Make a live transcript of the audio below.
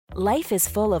Life is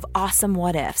full of awesome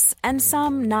what-ifs, and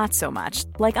some not so much,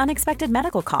 like unexpected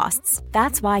medical costs.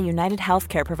 That's why United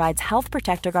Healthcare provides Health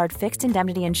Protector Guard fixed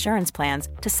indemnity insurance plans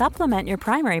to supplement your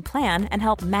primary plan and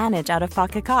help manage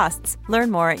out-of-pocket costs.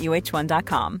 Learn more at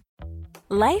uh1.com.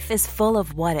 Life is full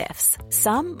of what-ifs,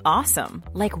 some awesome,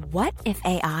 like what if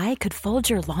AI could fold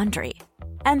your laundry?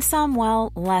 And some,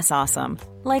 well, less awesome,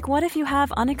 like what if you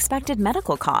have unexpected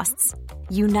medical costs?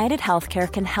 United Healthcare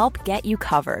can help get you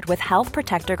covered with Health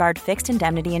Protector Guard fixed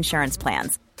indemnity insurance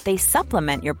plans. They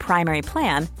supplement your primary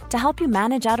plan to help you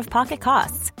manage out-of-pocket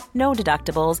costs. No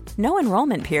deductibles, no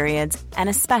enrollment periods, and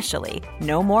especially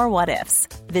no more what-ifs.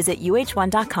 Visit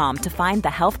uh1.com to find the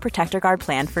Health Protector Guard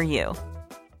plan for you.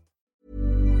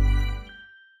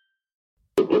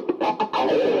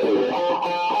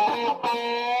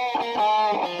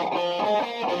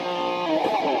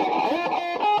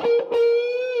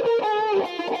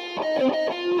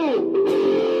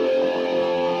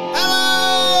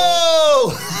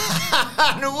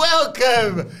 And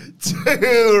welcome to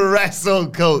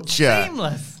WrestleCulture.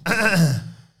 Seamless.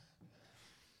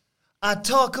 I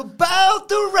talk about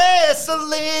the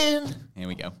wrestling. Here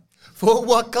we go. For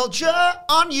What Culture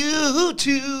on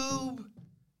YouTube.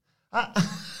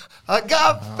 I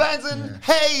got fans and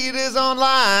haters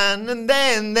online, and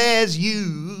then there's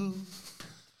you.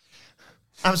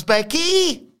 I'm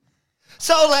Specky,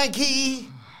 so lanky.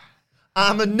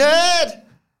 I'm a nerd.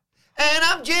 And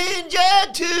I'm ginger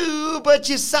too, but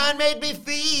your sign made me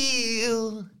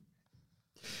feel.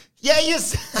 Yeah, your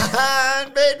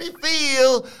sign made me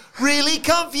feel really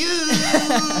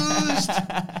confused.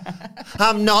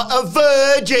 I'm not a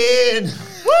virgin.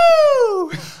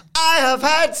 Woo! I have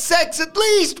had sex at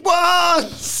least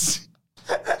once.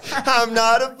 I'm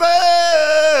not a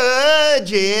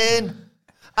virgin.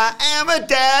 I am a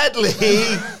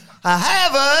dadly. I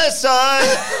have a son.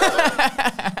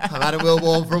 I'm Adam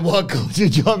Wilborn from What Culture,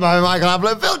 John Murray, Michael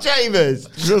Hamlet, Phil Chambers.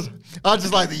 I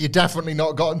just like that you definitely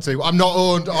not gotten to. I'm not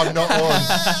owned. I'm not owned.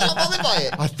 Not bothered by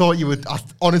it. I thought you would. I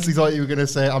honestly thought you were going to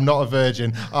say, I'm not a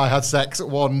virgin. I had sex at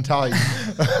one time.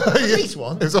 At least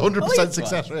once. It was 100%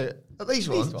 success rate. At least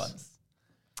once.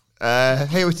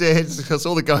 Here we did discuss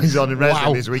all the goings on in wrestling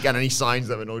Wow. this week and any signs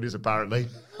that have annoyed us, apparently.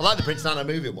 I like the Prince Nana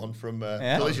movie one from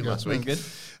Collision last week. Good.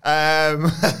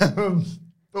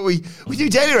 But we do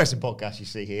daily wrestling podcasts, you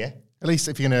see here. At least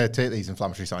if you're going to take these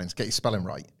inflammatory signs, get your spelling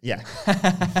right. Yeah.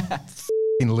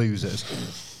 F***ing losers.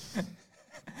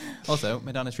 Also,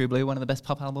 Madonna True Blue, one of the best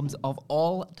pop albums of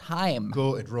all time.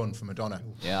 Goated run for Madonna.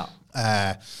 Yeah.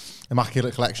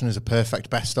 Immaculate Collection is a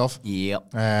perfect best of. Yep.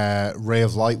 Ray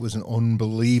of Light was an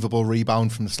unbelievable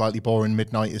rebound from the slightly boring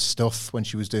Midnighters stuff when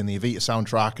she was doing the Evita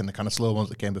soundtrack and the kind of slow ones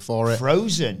that came before it.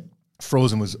 Frozen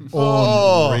Was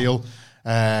unreal.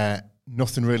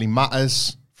 Nothing Really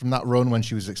Matters from that run when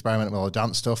she was experimenting with all the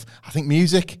dance stuff. I think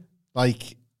music,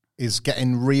 is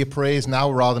getting reappraised now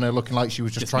rather than her looking like she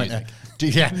was just trying music. to...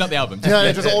 Yeah. Not the album.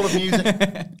 Yeah, just all the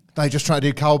music. They just trying to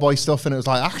do cowboy stuff, and it was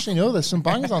like, actually, no, there's some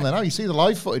bangers on there now. You see the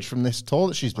live footage from this tour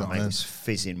that she's been on. It was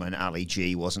fizzing when Ali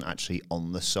G wasn't actually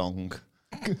on the song.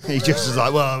 He just was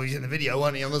like, well, he's in the video,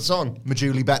 wasn't he, on the song?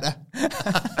 Majuli better.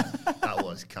 That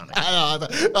was kind of... I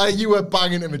know, you were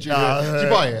banging at Majuli. Did you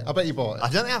buy it? I bet you bought it. I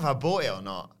don't think if I bought it or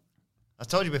not. I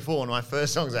told you before, one of my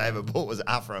first songs I ever bought was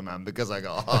Afro Man because I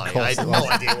got high. I had no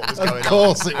idea what was going on. Of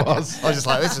course it was. I was just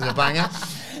like, this is a banger.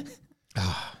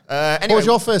 What was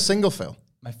your first single, Phil?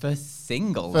 My first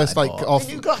single. First, that I bought. off...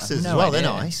 New glasses No as well, idea.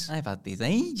 they're nice. I've had these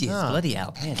ages. Bloody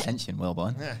hell. Pay attention,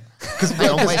 Wilborn. Yeah.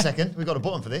 Hang on, wait a second. We've got a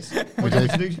button for this. What do you want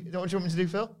me to do? What do you want me to do,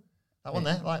 Phil? That one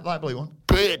there, light blue one.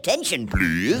 Pay attention,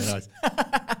 please. Nice.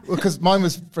 Well, because mine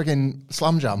was frigging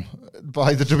Slam Jam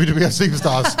by the WWF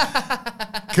Superstars.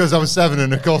 Because I was 7,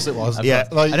 and of course it was. Yeah.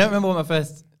 I don't remember what my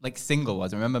first single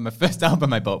was. I remember my first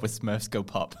album I bought was Smurfs Go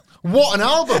Pop. What an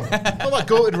album! What like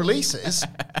goated releases?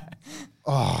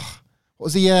 Oh, what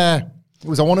was the? It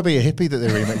was I Want to Be a Hippie that they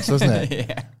remixed, wasn't it?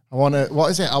 Yeah. I want to. What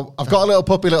is it? I've got a little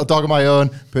puppy, little dog of my own.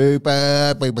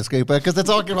 Pooper, pooper, scooper. Because they're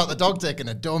talking about the dog taking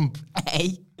a dump.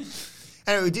 Hey.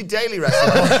 Anyway, we do daily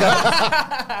wrestling.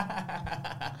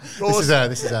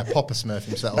 This is Papa Smurf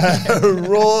himself.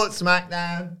 Raw,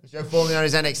 SmackDown, the show formerly known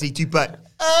as NXT 2-Pack.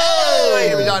 Oh!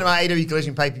 AEW Dynamite, AEW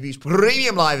Collision, pay-per-views,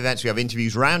 premium live events. We have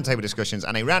interviews, roundtable discussions,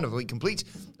 and a round of the week complete.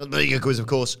 The bigger quiz, of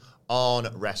course, on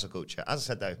WrestleCulture. As I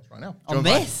said, though, Right now. On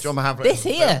this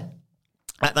here.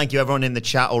 Thank you, everyone in the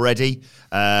chat already.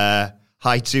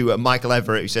 Hi to Michael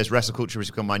Everett, who says, WrestleCulture has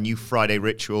become my new Friday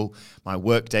ritual. My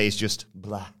work day is just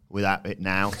blah without it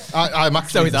now. I'm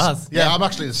actually... So is ours. Yeah, I'm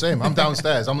actually the same. I'm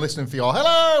downstairs. I'm listening for your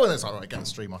hello, and it's like, right, get the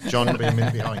stream off. John, I'll be a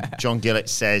minute behind. John Gillett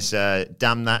says,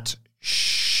 damn that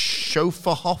shh.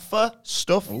 Schoferhofer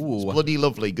stuff. It's bloody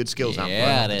lovely. Good skills, Hamlet.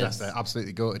 Yeah, it is.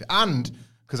 Absolutely good. And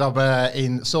because I'm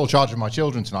in sole charge of my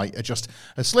children tonight, are just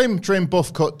a slim, trim,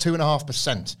 buff cut,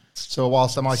 2.5%. So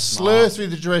whilst I might slur through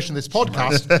the duration of this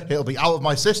podcast, it'll be out of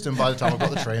my system by the time I've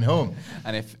got the train home.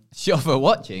 And if Shoffer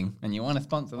watching and you want to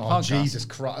sponsor the podcast, Jesus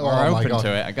Christ. we're open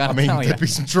to it. I gotta tell you. There'd be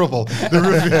some trouble.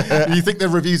 You think the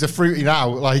reviews are fruity now?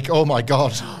 Like, oh my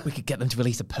God. We could get them to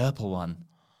release a purple one.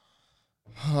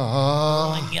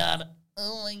 Oh my God.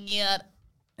 Oh my God.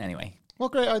 Anyway. What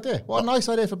a great idea. What a nice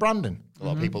idea for branding. A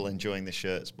lot of people enjoying the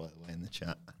shirts, by the way, in the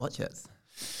chat. What shirts?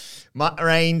 Matt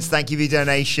Rains, thank you for your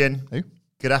donation. Who?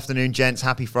 Good afternoon, gents.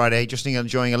 Happy Friday. Just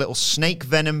enjoying a little snake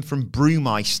venom from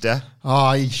Brewmeister.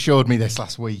 Oh, he showed me this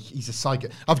last week. He's a psycho.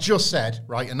 I've just said,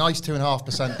 right, a nice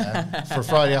 2.5% there for a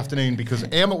Friday afternoon because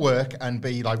A, I'm at work, and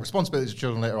B, like, responsibilities of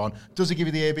children later on. Does he give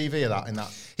you the ABV of that in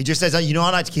that? He just says, I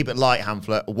like to keep it light,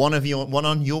 Hamflet. One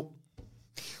on your...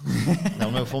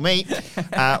 no, for me.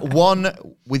 One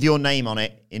with your name on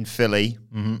it in Philly.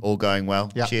 All going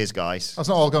well. Yeah. Cheers, guys. That's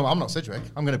not all going. I'm not Sidgwick.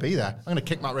 I'm going to be there. I'm going to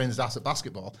kick Matt Rains' ass at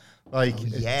basketball. Like,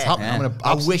 it's happening.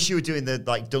 I wish you were doing the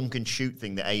like dunk and shoot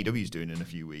thing that AEW's doing in a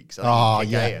few weeks. Oh,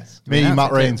 yeah. Me,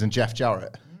 Matt Rains, and Jeff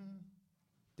Jarrett.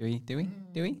 Do we?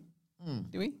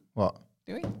 What?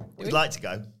 We'd like to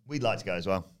go. We'd like to go as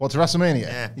well. What, to WrestleMania?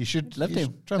 Yeah. You should Love to.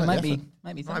 try and Might make be.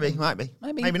 the effort. Might be.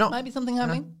 Maybe not. Might be something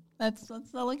happening. That's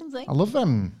all I can say. I love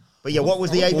them. But yeah, what was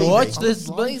the ABV? Watch this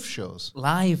Live shows.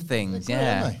 live things. They're great,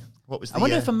 Yeah. aren't they? What was the? I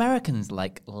wonder if Americans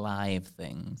like live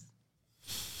things.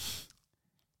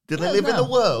 Did they live in the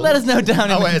world? Let us know down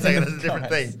in Oh wait a the second, that's a different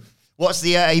thing. What's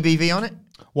the ABV on it?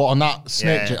 What, on that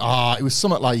snake? Yeah. It was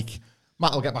something like,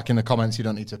 Matt will get back in the comments, you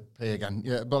don't need to pay again.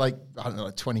 Yeah, but like, I don't know,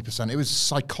 like 20%. It was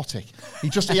psychotic. He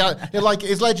had like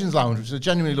his Legends Lounge, which is a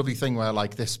genuinely lovely thing where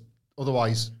like this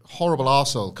otherwise horrible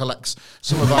arsehole collects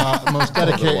some of our most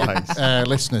dedicated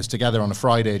listeners together on a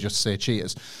Friday just to say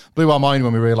cheers. Blew our mind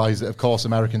when we realised that, of course,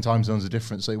 American time zones are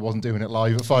different, so he wasn't doing it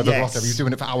live at 5 o'clock. He was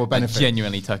doing it for our benefit. It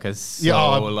genuinely took us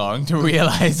so long to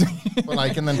realise. But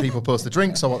like, and then people post the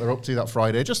drinks on what they're up to that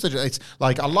Friday. It's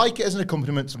like, I like it as an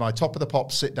accompaniment to my top of the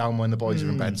pops sit down when the boys are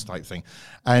in bed type thing.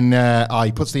 And I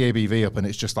puts the ABV up, and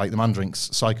it's just like the man drinks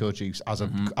Psycho Juice as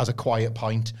a quiet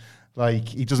pint. Like,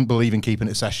 he doesn't believe in keeping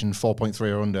it session 4.3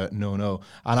 or under. No.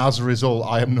 And as a result,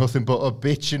 I am nothing but a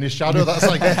bitch in his shadow. That's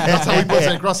like, that's how he puts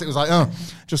it across. It was like,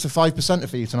 just a 5%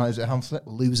 for you tonight. Is it Hamflet?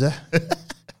 Loser.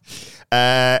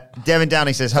 Devin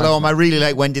Downey says, hello, am I really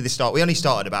late? When did this start? We only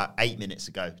started about 8 minutes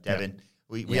ago, Devin.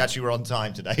 Yeah. We actually were on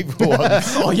time today for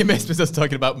once. All you missed was us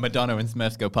talking about Madonna and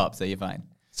Smurfs Go Pop, so you're fine.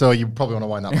 So you probably want to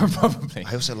wind that up. Probably.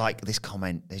 I also like this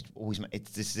comment. This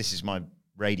is my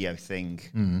radio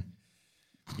thing.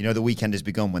 You know, the weekend has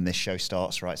begun when this show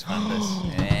starts, right, Spanders?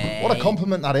 What a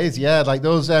compliment that is, yeah. Like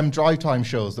those drive time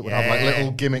shows that would have like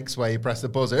little gimmicks where you press the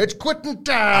buzzer. It's quitting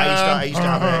time! I used to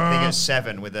have a thing at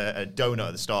 7 with a donut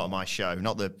at the start of my show,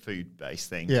 not the food-based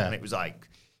thing. Yeah. And it was like,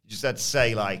 you just had to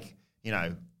say like, you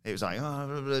know, it was like,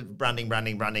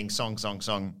 branding, song.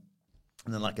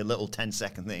 And then like a little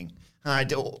 10-second thing. And I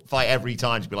do fight every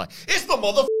time to be like, it's the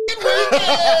motherfucking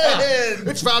weekend!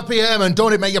 It's 5 p.m. and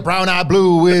don't it make your brown eye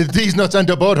blue with these nuts and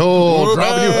the butthole.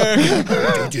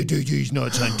 These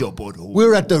nuts and the butthole.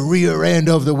 We're at the rear end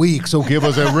of the week, so give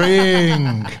us a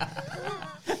ring.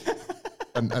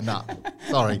 and that.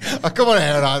 Sorry. Come on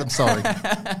here, I'm sorry.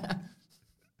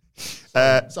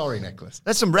 Sorry, Nicholas.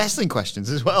 There's some wrestling questions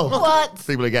as well. What?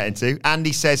 People are getting to.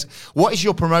 Andy says, what is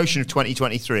your promotion of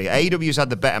 2023? AEW's had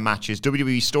the better matches.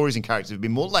 WWE stories and characters have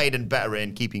been more laid and better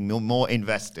in, keeping me more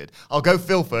invested. I'll go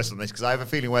Phil first on this because I have a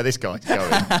feeling where this guy's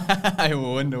going. I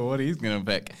wonder what he's going to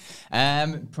pick.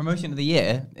 Promotion of the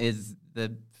year is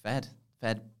the Fed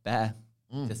better.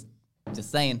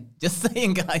 Just saying,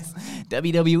 guys.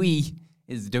 WWE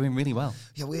is doing really well.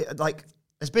 Yeah,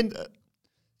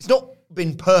 it's not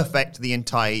been perfect the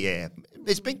entire year.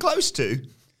 It's been close to,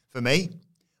 for me.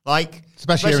 Like,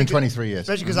 especially here in 23 years.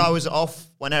 Especially because I was off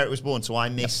when Eric was born, so I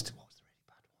missed...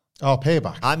 Oh,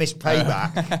 Payback. I missed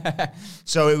Payback.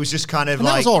 So it was just kind of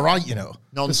that was all right, you know.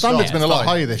 The standard's been a lot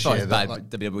higher this year.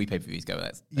 WWE pay-per-views go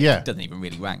there. It doesn't even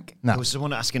really rank. There was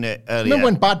someone asking it earlier. Remember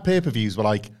when bad pay-per-views were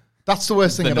like, that's the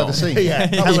worst thing I've ever seen. Yeah,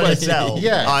 that's what I sell.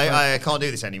 Yeah. I can't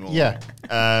do this anymore. Yeah.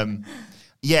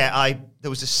 There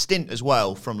was a stint as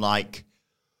well from like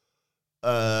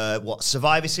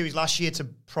Survivor Series last year to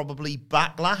probably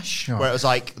Backlash, where it was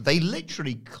like they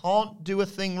literally can't do a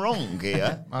thing wrong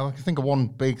here. I can think of one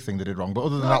big thing they did wrong, but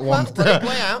other than that one, let it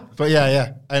play out. But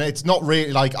yeah, and it's not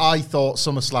really like I thought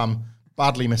SummerSlam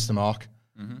badly missed the mark.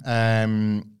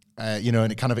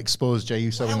 and it kind of exposed Jey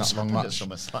Uso in that long match.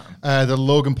 SummerSlam? The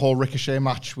Logan Paul Ricochet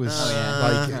match was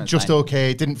just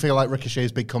okay. It didn't feel like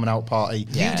Ricochet's big coming out party.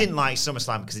 You didn't like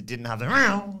SummerSlam because it didn't have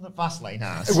the fast lane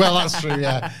ass. Well, that's true,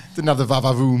 yeah. Didn't have the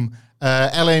va-va-voom.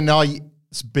 LA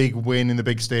Knight's big win in the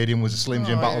big stadium was a Slim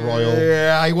Jim Battle Royal.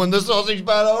 Yeah, he won the sausage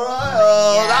Battle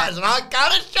Royal. That's an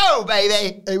iconic show,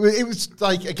 baby. It was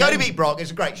like, again, Cody beat Brock.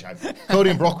 It's a great show. Cody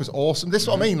and Brock was awesome. This is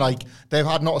what I mean. Like, they've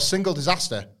had not a single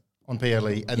disaster on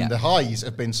PLE, and the highs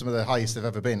have been some of the highest they've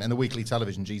ever been. And the weekly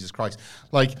television, Jesus Christ.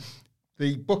 Like,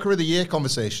 the Booker of the Year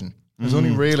conversation was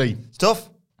only really... It's tough.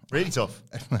 Really tough.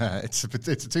 It's a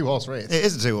 2-horse race. It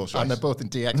is a 2-horse race. And they're both in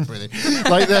DX, really.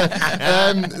 Like,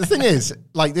 the thing is,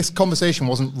 like, this conversation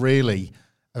wasn't really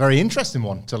a very interesting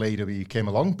one till AEW came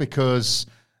along, because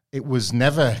it was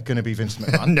never going to be Vince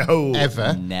McMahon. No.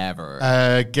 Ever. Never.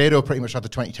 Gedo pretty much had the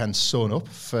 2010 sewn up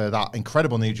for that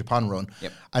incredible New Japan run.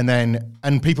 Yep.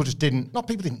 And people just people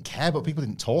didn't care, but people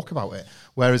didn't talk about it.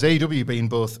 Whereas AEW, being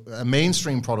both a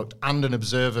mainstream product and an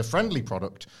observer-friendly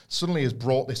product, suddenly has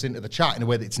brought this into the chat in a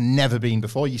way that it's never been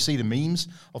before. You see the memes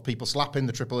of people slapping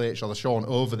the Triple H or the Shawn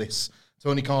over this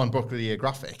Tony Khan Booker of the Year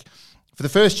graphic. For the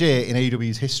first year in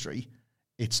AEW's history,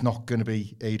 it's not going to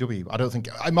be AEW. I don't think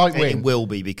I might win. It will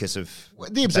be because of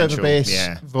the observer base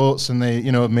votes, and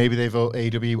maybe they vote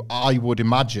AEW. I would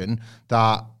imagine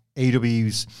that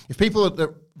AEW's, if people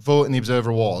that vote in the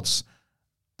Observer Awards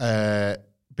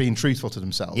being truthful to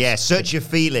themselves, search your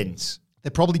feelings. They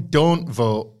probably don't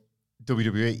vote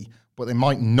WWE, but they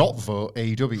might not vote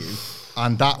AEW,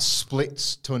 and that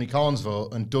splits Tony Khan's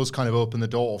vote and does kind of open the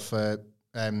door for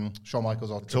Shawn Michaels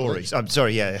or Tories. I'm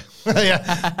sorry, yeah.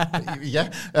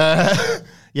 Yeah.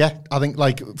 I think,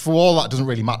 like, for all that doesn't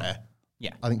really matter.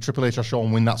 Yeah. I think Triple H or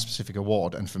Shawn win that specific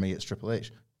award, and for me, it's Triple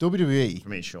H. WWE. For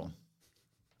me, it's Shawn.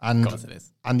 And, of course it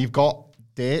is. And you've got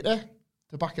data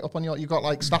to back it up on you've got,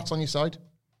 like, stats on your side.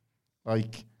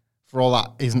 Like, for all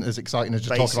that isn't as exciting as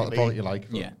just talking about the product you like.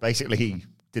 Yeah. Basically, he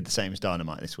did the same as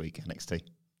Dynamite this week, NXT.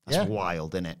 That's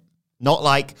wild, isn't it? Not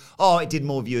like, it did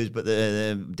more viewers, but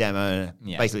the demo,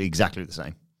 basically exactly the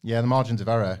same. Yeah, the margins of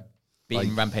error.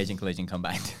 Beating Rampage and Collision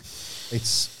combined.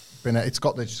 It's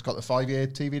got the 5-year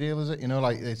TV deal, is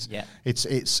it?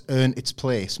 It's earned its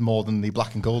place more than the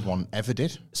Black and Gold one ever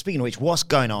did. Speaking of which, what's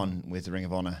going on with the Ring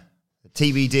of Honor? The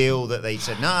TV deal that they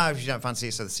said, no, if you don't fancy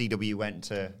it, so the CW went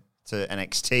to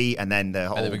NXT, and then the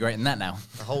whole... They're regretting that now.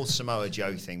 The whole Samoa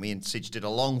Joe thing. Me and Sidge did a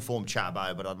long-form chat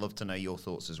about it, but I'd love to know your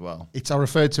thoughts as well. I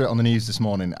referred to it on the news this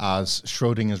morning as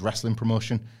Schrodinger's wrestling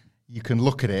promotion. You can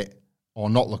look at it or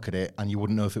not look at it, and you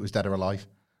wouldn't know if it was dead or alive.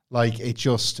 Like, it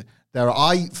just...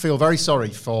 I feel very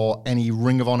sorry for any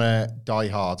Ring of Honor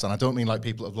diehards, and I don't mean like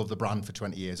people that have loved the brand for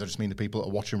 20 years. I just mean the people that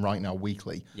are watching right now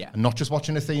weekly. Yeah. And not just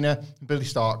watching Athena and Billy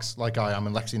Starks like I am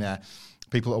and Lexi Nair.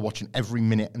 People that are watching every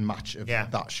minute and match of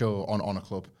that show on Honor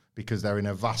Club, because they're in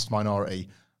a vast minority,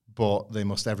 but they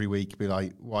must every week be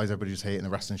like, why is everybody just hating the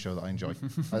wrestling show that I enjoy?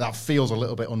 Like, that feels a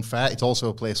little bit unfair. It's also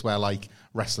a place where, like,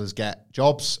 wrestlers get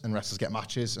jobs and wrestlers get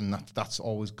matches, and that's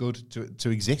always good to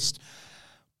exist.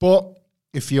 But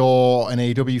if you're an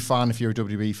AEW fan, if you're a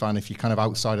WWE fan, if you're kind of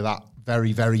outside of that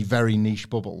very, very, very niche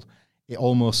bubble, it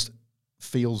almost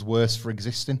feels worse for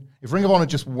existing. If Ring of Honor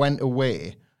just went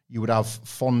away, you would have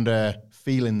fonder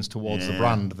feelings towards the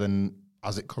brand than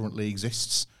as it currently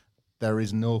exists. There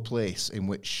is no place in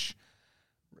which,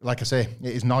 like I say,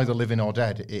 it is neither living or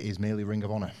dead. It is merely Ring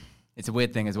of Honor. It's a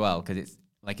weird thing as well, because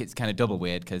it's kind of double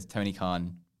weird, because Tony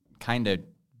Khan kind of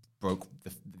broke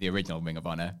the original Ring of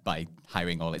Honor by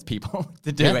hiring all its people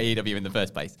to do AEW in the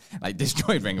first place. Like,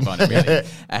 destroyed Ring of Honor, really.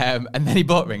 And then he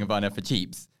bought Ring of Honor for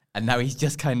cheaps, and now he's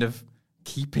just kind of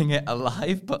keeping it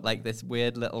alive, but like this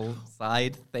weird little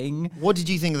side thing. What did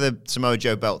you think of the Samoa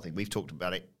Joe belt thing? We've talked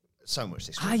about it so much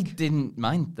this week. I didn't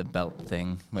mind the belt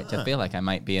thing, which I feel like I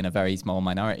might be in a very small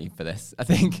minority for this. I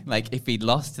think, like, if he'd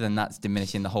lost, then that's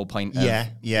diminishing the whole point of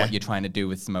what you're trying to do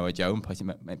with Samoa Joe and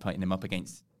putting him up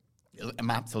against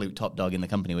an absolute top dog in the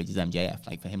company, which is MJF.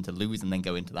 Like, for him to lose and then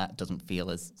go into that doesn't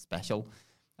feel as special.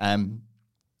 And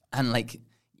like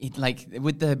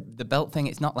with the belt thing,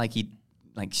 it's not like he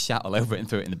like shat all over it and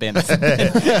threw it in the bin or something.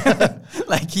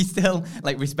 Like, he still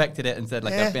like respected it and said,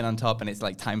 like, I've been on top and it's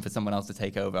like time for someone else to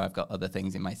take over. I've got other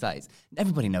things in my sights.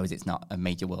 Everybody knows it's not a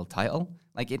major world title.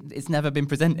 Like, it's never been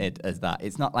presented as that.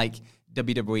 It's not like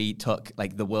WWE took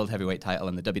like the world heavyweight title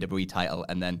and the WWE title,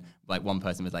 and then like one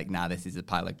person was like, nah, this is a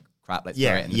pile of crap. Let's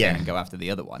throw it in the bin and go after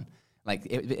the other one. Like,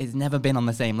 it's never been on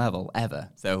the same level ever.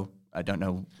 So I don't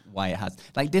know why it has.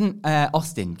 Like, didn't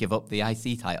Austin give up the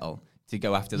IC title to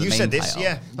go after the main title? You said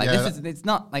this, Like, this is, it's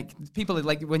not like people are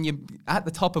like, when you're at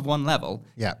the top of one level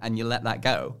and you let that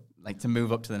go, like to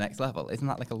move up to the next level. Isn't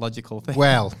that like a logical thing?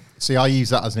 Well, see, I use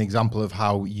that as an example of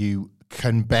how you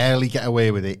can barely get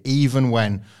away with it, even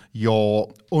when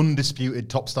your undisputed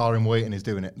top star in waiting is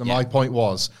doing it. My point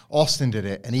was, Austin did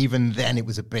it, and even then it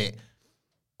was a bit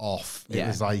off. It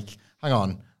was like, hang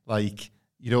on, like,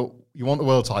 you want the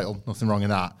world title, nothing wrong in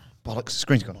that. Bollocks,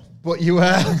 screen's gone off. But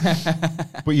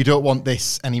you don't want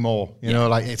this anymore. You know,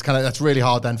 like, it's kind of, that's really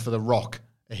hard then for The Rock,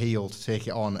 a heel, to take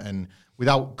it on and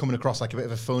without coming across like a bit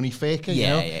of a phony faker, you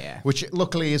know? Which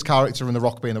luckily his character in The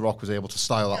Rock being The Rock was able to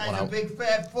style that one out. A big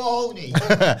fat phony.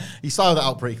 He styled it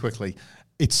out pretty quickly.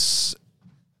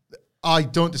 I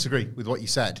don't disagree with what you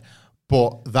said,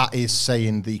 but that is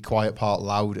saying the quiet part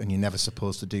loud, and you're never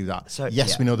supposed to do that. So,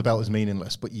 yes, we know the belt is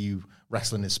meaningless, but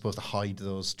wrestling is supposed to hide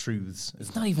those truths.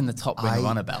 It's not even the top Ring of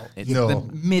Honor belt. It's the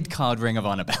mid-card Ring of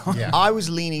Honor belt. Yeah. I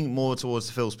was leaning more towards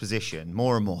Phil's position,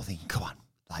 more and more thinking, come on.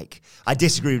 Like, I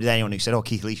disagree with anyone who said,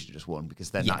 Keith Lee should have just won,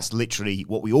 because then that's literally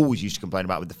what we always used to complain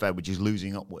about with the Fed, which is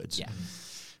losing upwards. Yeah.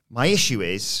 My issue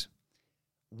is,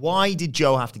 why did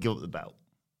Joe have to give up the belt?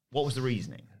 What was the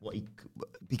reasoning?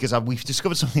 Because we've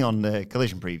discovered something on the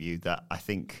Collision preview that I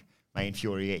think may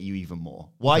infuriate you even more.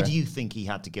 Why do you think he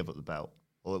had to give up the belt?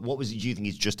 Or what do you think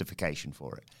his justification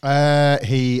for it?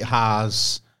 He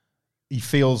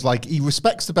feels like he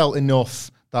respects the belt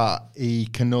enough that he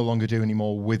can no longer do any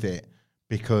more with it,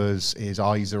 because his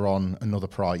eyes are on another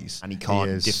prize. And he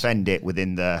can't defend it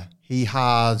within the... He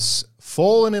has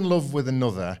fallen in love with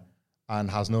another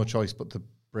and has no choice but to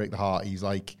break the heart. He's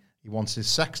like, he wants his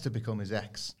sex to become his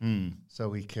ex.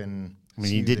 So he can... I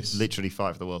mean, he did literally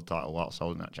fight for the world title whilst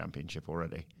holding that championship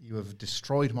already. You have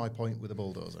destroyed my point with a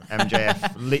bulldozer.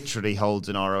 MJF literally holds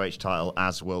an ROH title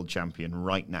as world champion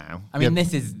right now. I mean,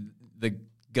 this is the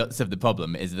guts of the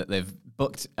problem, is that they've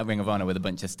booked a Ring of Honor with a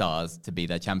bunch of stars to be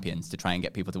their champions to try and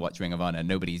get people to watch Ring of Honor.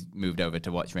 Nobody's moved over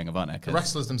to watch Ring of Honor. The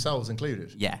wrestlers themselves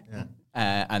included. Yeah.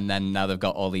 And then now they've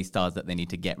got all these stars that they need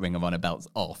to get Ring of Honor belts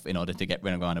off in order to get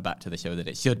Ring of Honor back to the show that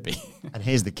it should be. And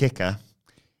here's the kicker.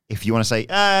 If you want to say,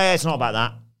 it's not about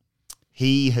that,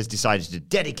 he has decided to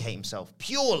dedicate himself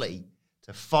purely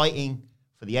to fighting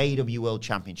for the AEW World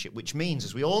Championship, which means,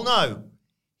 as we all know,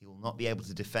 he will not be able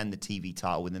to defend the TV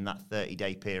title within that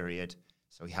 30-day period.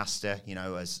 So he has to,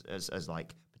 as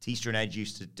like Batista and Edge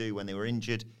used to do when they were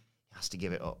injured, he has to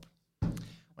give it up.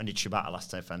 When did Shibata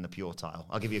last defend the Pure title?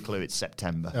 I'll give you a clue. It's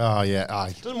September. Oh, yeah.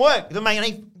 It doesn't work. It doesn't make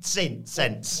any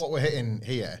sense. What we're hitting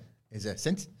here is a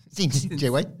sense.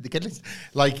 J-Way, the kidless.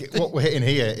 Like, what we're hitting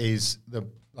here is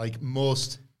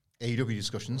most AEW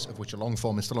discussions, of which a long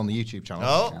form is still on the YouTube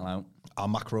channel, are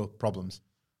macro problems.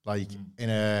 Like,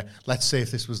 let's say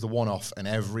if this was the one-off and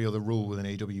every other rule within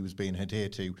AEW was being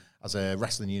adhered to as a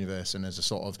wrestling universe and as a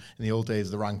sort of, in the old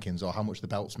days, the rankings or how much the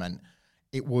belts meant,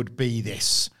 it would be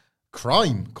this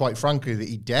crime, quite frankly, that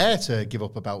he dare to give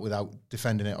up a belt without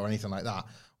defending it or anything like that.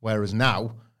 Whereas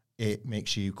now, it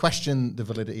makes you question the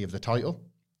validity of the title.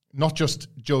 Not just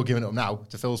Joe giving it up now,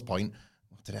 to Phil's point.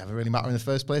 Did it ever really matter in the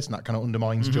first place? And that kind of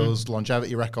undermines Joe's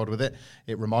longevity record with it.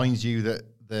 It reminds you that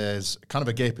there's kind of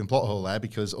a gaping plot hole there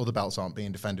because other belts aren't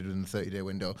being defended within the 30-day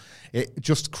window. It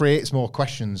just creates more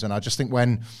questions. And I just think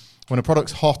when a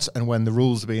product's hot and when the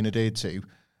rules are being adhered to,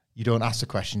 you don't ask the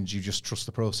questions, you just trust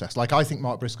the process. Like, I think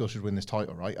Mark Briscoe should win this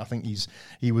title, right? I think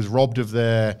he was robbed of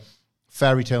the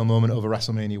fairy tale moment over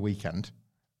WrestleMania weekend,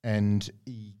 and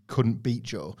he couldn't beat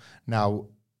Joe. Now,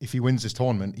 if he wins this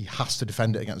tournament, he has to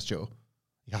defend it against Joe.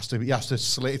 He has to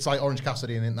slay. It's like Orange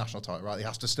Cassidy in the international title, right? He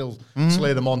has to still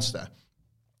slay the monster.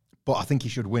 But I think he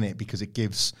should win it because it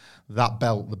gives that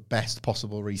belt the best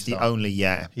possible restart. The only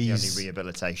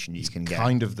rehabilitation you can get.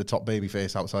 Kind of the top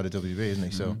babyface outside of WWE, isn't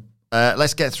he? So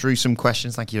let's get through some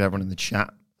questions. Thank you to everyone in the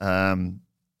chat.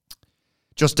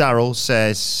 Just Daryl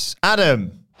says,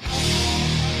 Adam.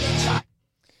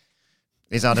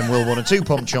 Is Adam Wilborn a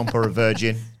two-pump chump or a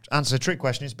virgin? Answer trick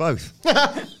question is both.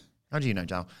 How do you know,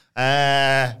 Dal?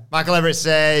 Michael Everett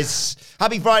says,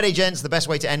 Happy Friday, gents. The best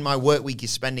way to end my work week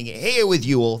is spending it here with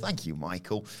you all. Thank you,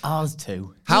 Michael. Ours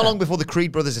too. How long before the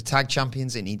Creed brothers are tag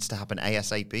champions? It needs to happen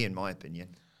ASAP, in my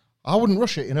opinion. I wouldn't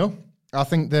rush it, I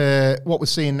think what we're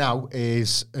seeing now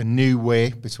is a new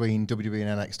way between WWE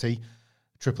and NXT.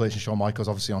 Triple H and Shawn Michaels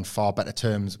obviously on far better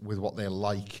terms with what they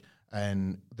like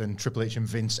than Triple H and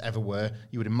Vince ever were.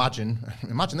 You would imagine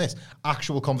this,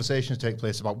 actual conversations take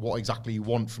place about what exactly you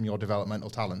want from your developmental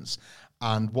talents.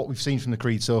 And what we've seen from the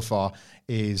Creed so far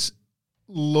is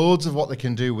loads of what they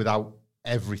can do without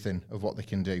everything of what they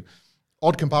can do.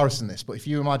 Odd comparison this, but if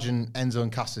you imagine Enzo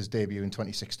and Cass's debut in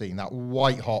 2016, that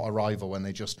white-hot arrival when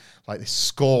they just, they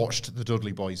scorched the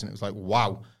Dudley Boys, and it was like,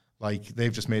 wow,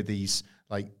 they've just made these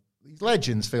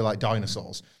legends feel like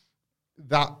dinosaurs.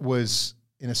 that was,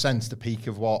 in a sense, the peak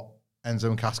of what Enzo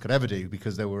and Cass could ever do,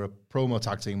 because they were a promo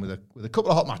tag team with a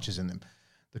couple of hot matches in them.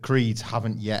 The Creeds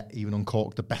haven't yet even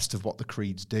uncorked the best of what the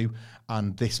Creeds do,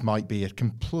 and this might be a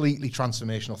completely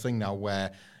transformational thing now,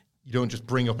 where you don't just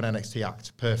bring up an NXT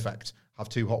act, perfect, have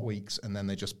 2 hot weeks, and then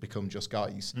they just become just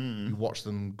guys. You watch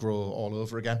them grow all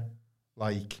over again.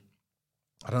 Like,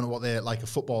 I don't know what like a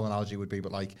football analogy would be,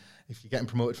 but like if you're getting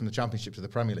promoted from the Championship to the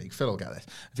Premier League, Phil will get this.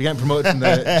 If you're getting promoted from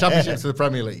the Championship to the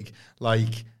Premier League,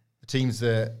 like the teams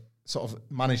that sort of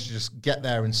manage to just get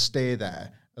there and stay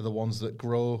there are the ones that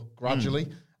grow gradually.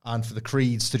 And for the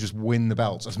Creeds to just win the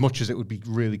belts, as much as it would be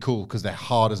really cool because they're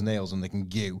hard as nails and they can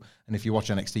gew. And if you watch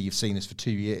NXT, you've seen this for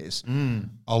 2 years.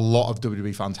 A lot of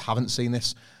WWE fans haven't seen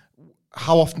this.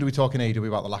 How often do we talk in AEW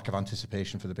about the lack of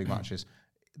anticipation for the big matches?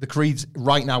 The Creeds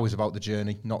right now is about the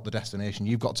journey, not the destination.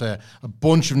 You've got to, a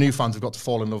bunch of new fans have got to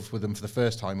fall in love with them for the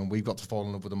first time, and we've got to fall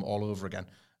in love with them all over again.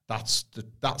 That's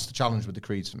the challenge with the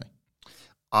Creeds for me.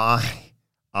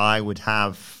 I would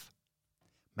have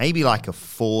maybe like a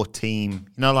 4-team,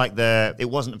 like it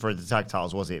wasn't for the tag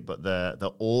titles, was it? But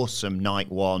the awesome night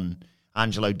one,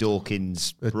 Angelo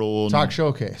Dawkins, Braun. Tag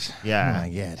showcase. Yeah. Oh my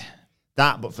God.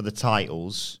 That, but for the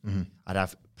titles, I'd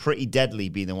have Pretty Deadly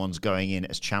being the ones going in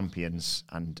as champions,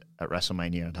 and at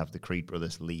WrestleMania I'd have the Creed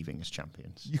brothers leaving as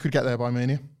champions. You could get there by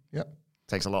Mania. Yep.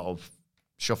 Takes a lot of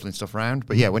shuffling stuff around.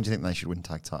 But yeah, when do you think they should win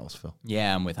tag titles, Phil?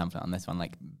 Yeah, I'm with Hamlet on this one.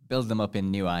 Like, build them up in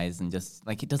new eyes, and just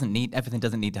like everything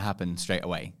doesn't need to happen straight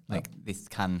away. Like, this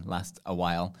can last a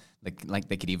while. Like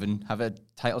they could even have a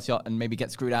title shot and maybe get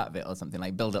screwed out of it or something.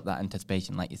 Like, build up that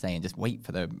anticipation, like you say, and just wait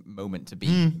for the moment to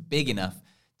be big enough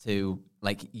to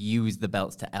like use the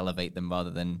belts to elevate them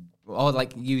or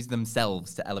like use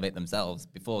themselves to elevate themselves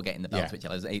before getting the belts, which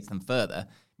elevates them further,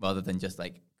 rather than just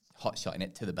like hot-shotting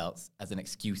it to the belts as an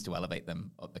excuse to elevate them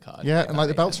up the card. Yeah, and like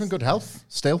the belts are in good health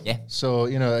still. Yeah. So,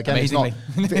 again, amazingly.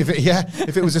 It's not...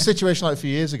 if it was a situation like a few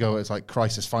years ago, it's like,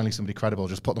 Christ, there's finally somebody credible,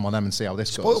 just put them on them and see how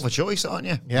this goes. Spoiled for choice, aren't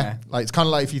you? Yeah. Like, it's kind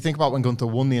of like, if you think about when Gunther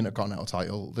won the Intercontinental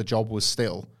title, the job was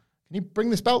still... Can you bring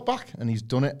this belt back? And he's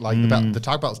done it. Like, the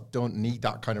tag belts don't need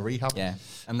that kind of rehab. Yeah.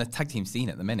 And the tag team scene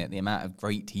at the minute, the amount of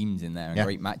great teams in there and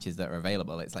great matches that are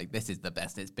available, it's like, this is the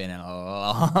best it's been in a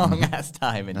long ass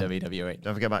time in WWE.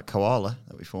 Don't forget about Koala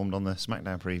that we formed on the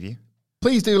SmackDown preview.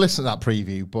 Please do listen to that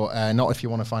preview, but not if you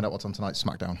want to find out what's on tonight's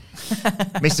SmackDown.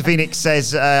 Mr. Phoenix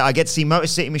says, I get to see Motor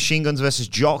City Machine Guns versus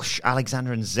Josh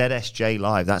Alexander and ZSJ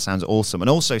live. That sounds awesome. And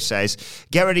also says,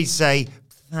 get ready to say,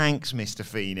 thanks, Mr.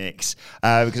 Phoenix.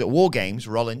 Because at War Games,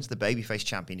 Rollins, the babyface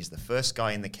champion, is the first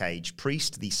guy in the cage.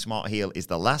 Priest, the smart heel, is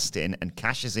the last in and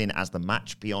cashes in as the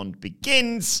match beyond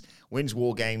begins, wins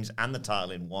War Games and the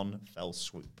title in one fell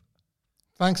swoop.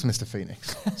 Thanks, Mr.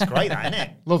 Phoenix. It's great, that, isn't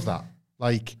it? Love that.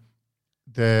 Like,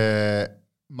 the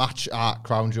match at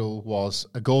Crown Jewel was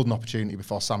a golden opportunity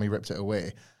before Sammy ripped it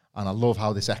away. And I love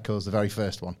how this echoes the very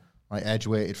first one. Right, Edge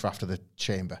waited for after the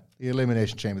chamber. The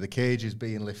Elimination Chamber, the cage is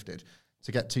being lifted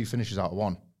to get 2 finishes out of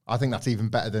 1. I think that's even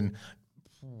better than,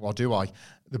 or do I?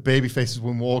 The babyfaces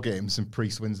win War Games and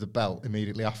Priest wins the belt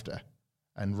immediately after.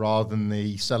 And rather than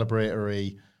the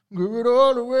celebratory, give it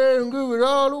all away and give it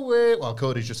all away, while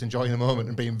Cody's just enjoying the moment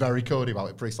and being very Cody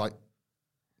about it, Priest's like,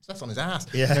 steps on his ass.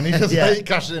 Yeah. And he just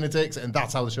cashes in and takes it, and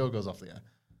that's how the show goes off the air.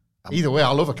 Either way,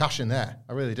 I love a cash in there.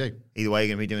 I really do. Either way,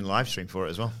 you're going to be doing a live stream for it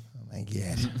as well. Oh my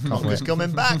God. Conker's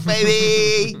coming back,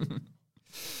 baby.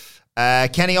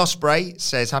 Kenny Osprey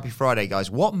says, happy Friday,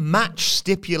 guys. What match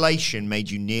stipulation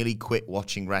made you nearly quit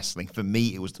watching wrestling? For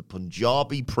me, it was the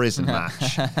Punjabi prison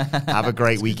match. Have a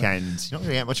great weekend. You're not going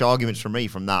to get much arguments from me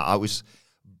from that. I was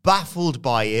baffled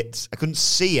by it. I couldn't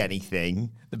see anything.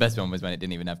 The best one was when it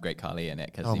didn't even have Great Khali in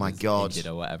it. Oh my God.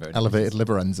 Or whatever. Elevated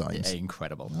liver enzymes.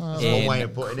 Incredible. That's one way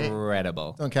of putting it.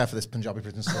 Incredible. Don't care for this Punjabi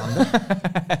prison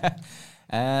slander.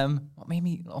 What made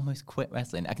me almost quit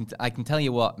wrestling? I can tell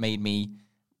you what made me...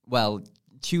 Well,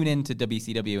 tune into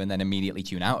WCW and then immediately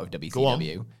tune out of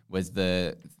WCW was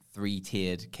the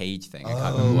 3-tiered cage thing. I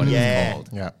can't remember what it was called.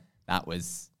 Yeah. That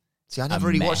was See, I never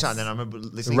really watched that, and then I remember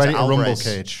listening the Ready to to Rumble Alvarez.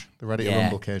 cage. The Ready to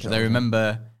Rumble cage. I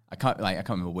remember, I can't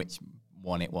remember which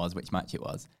one it was, which match it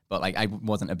was, but like I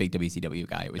wasn't a big WCW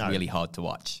guy. It was really hard to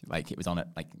watch. Like it was on at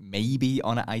maybe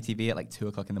on at ITV at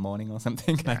 2:00 in the morning or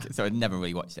something. So I never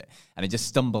really watched it, and I just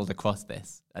stumbled across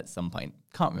this at some point.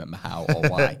 Can't remember how or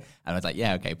why. And I was like,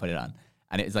 yeah, okay, put it on.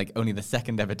 And it was like only the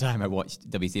second ever time I watched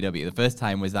WCW. The first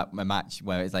time was that a match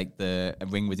where it's like a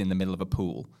ring was in the middle of a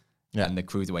pool. Yeah. And the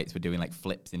cruiserweights were doing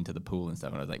flips into the pool and stuff.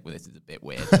 And I was like, well, this is a bit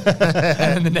weird. And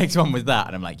then the next one was that.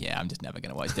 And I'm like, yeah, I'm just never going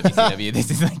to watch WCW.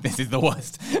 This is the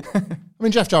worst. I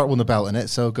mean, Jeff Jarrett won the belt in it,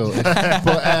 so go.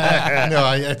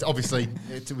 But obviously,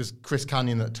 it was Chris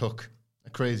Kanyon that took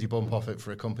crazy bump off it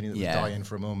for a company that was dying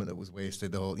for a moment that was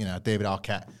wasted. The whole, David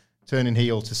Arquette turning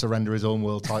heel to surrender his own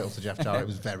world title to Jeff Jarrett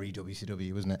was very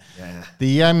WCW, wasn't it? Yeah.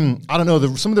 The I don't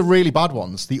know, some of the really bad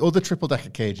ones, the other triple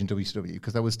decker cage in WCW,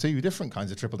 because there was two different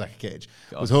kinds of triple decker cage.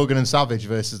 Was Hogan and Savage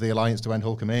versus the Alliance to End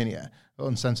Hulkamania.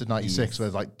 Uncensored 96, where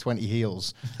there's like 20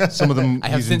 heels. Some of them I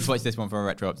have since watched this one for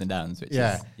Retro Ups and Downs, which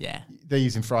is they're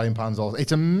using frying pans all.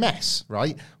 It's a mess,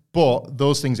 right? But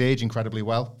those things age incredibly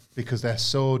well because they're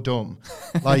so dumb.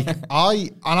 Like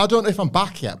I don't know if I'm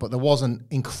back yet, but there was an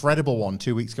incredible one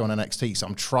 2 weeks ago on NXT, so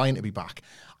I'm trying to be back.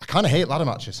 I kind of hate ladder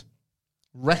matches.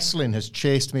 Wrestling has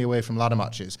chased me away from ladder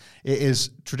matches. It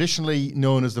is traditionally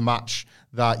known as the match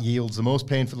that yields the most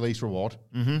pain for the least reward.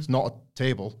 It's not a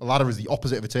table. A ladder is the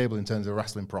opposite of a table in terms of a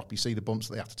wrestling prop. You see the bumps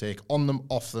that they have to take on them,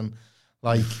 off them.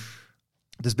 Like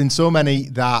there's been so many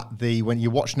that when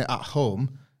you're watching it at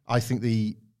home, I think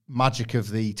the magic of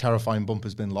the terrifying bump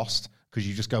has been lost because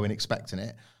you just go in expecting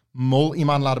it.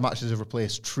 Multi-man ladder matches have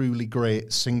replaced truly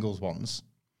great singles ones.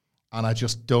 And I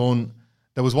just don't...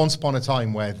 There was once upon a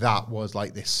time where that was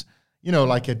like this,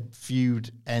 like a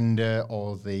feud ender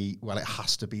or it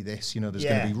has to be this, there's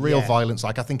going to be real violence.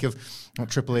 Like I think of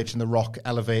Triple H and The Rock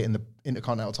elevating the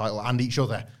Intercontinental title and each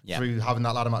other through having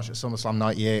that ladder match at SummerSlam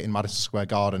 98 in Madison Square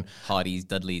Garden. Hardys,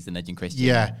 Dudleys and Edge and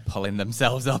Christian pulling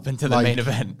themselves up into the main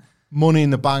event. Money in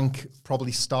the Bank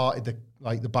probably started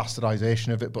the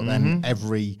bastardization of it, but then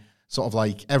every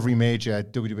major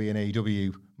WWE and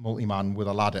AEW multi-man with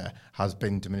a ladder has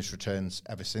been diminished returns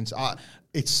ever since.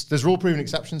 There's rule proven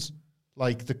exceptions,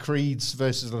 like the Creeds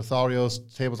versus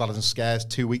Lotharios, tables, ladders and scares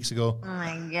 2 weeks ago. Oh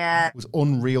my God. It was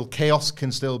unreal. Chaos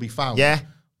can still be found. Yeah.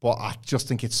 But I just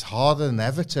think it's harder than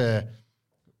ever to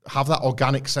have that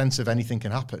organic sense of anything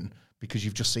can happen because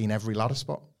you've just seen every ladder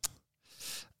spot.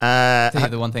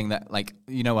 The one thing that, on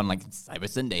Cyber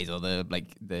Sundays or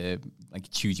the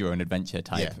choose your own adventure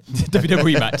type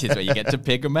WWE matches where you get to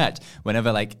pick a match.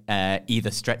 Whenever either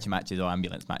stretch matches or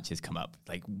ambulance matches come up,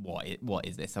 what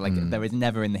is this? So there is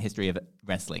never in the history of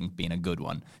wrestling been a good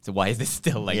one. So why is this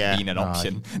still being an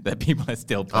option that people are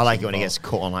still pushing I like it when for? it gets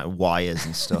caught on wires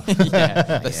and stuff.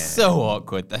 They're so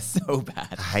awkward. They're so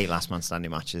bad. I hate last man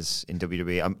standing matches in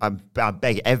WWE. I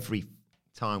beg every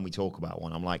time we talk about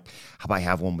one, I'm like, how about you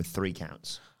have one with 3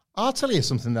 counts? I'll tell you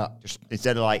something that... Just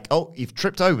instead of you've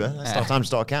tripped over, that's time to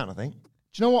start a count, I think. Do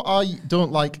you know what I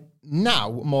don't like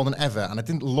now more than ever, and I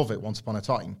didn't love it once upon a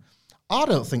time? I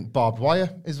don't think barbed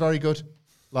wire is very good.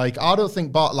 I don't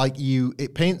think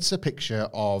it paints a picture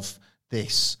of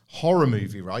this horror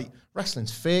movie, right?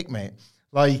 Wrestling's fake, mate.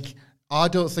 I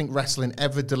don't think wrestling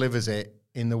ever delivers it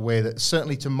in the way that,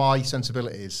 certainly to my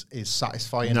sensibilities, is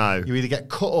satisfying. No. You either get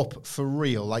cut up for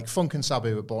real, like Funk and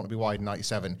Sabu at Born to be Wired in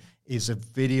 97, is a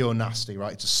video nasty,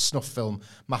 right? It's a snuff film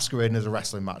masquerading as a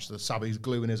wrestling match. The Sabu's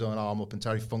gluing his own arm up and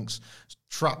Terry Funk's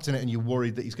trapped in it and you're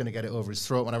worried that he's going to get it over his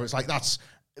throat whenever. It's that's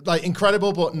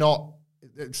incredible, but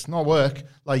it's not work.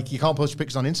 You can't post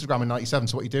pictures on Instagram in 97,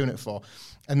 so what are you doing it for?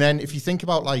 And then if you think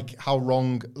about how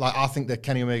wrong, I think the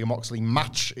Kenny Omega Moxley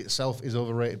match itself is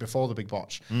overrated before the big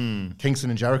botch. Kingston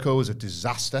and Jericho was a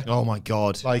disaster. Oh my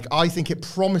God. I think it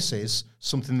promises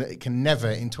something that it can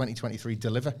never in 2023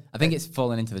 deliver. I think it's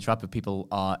fallen into the trap of people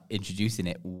are introducing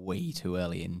it way too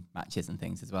early in matches and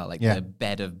things as well. The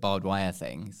bed of barbed wire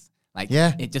things.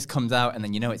 It just comes out and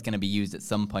then it's going to be used at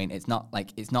some point. It's not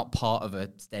part of a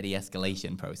steady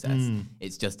escalation process.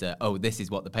 It's just this is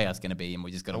what the payoff's going to be and we're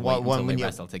just going to wait until they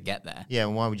wrestle to get there. Yeah,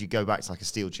 and why would you go back to a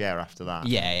steel chair after that?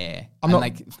 Yeah.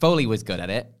 Foley was good at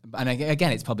it. And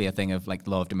again, it's probably a thing of the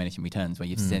law of diminishing returns where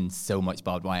you've seen so much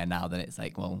barbed wire now that it's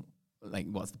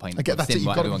what's the point? I get that's it.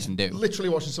 You've got to can do. Literally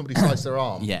watching somebody slice their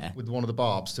arm with one of the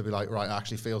barbs to be right, I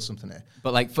actually feel something here.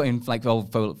 But in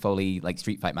old Foley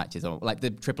street fight matches or the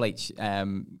Triple H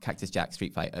Cactus Jack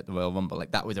street fight at the Royal Rumble,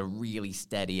 that was a really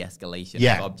steady escalation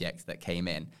of objects that came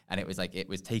in, and it was it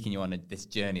was taking you on this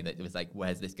journey that it was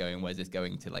where's this going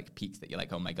to peaks that you're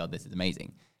oh my God, this is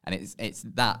amazing. And it's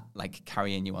that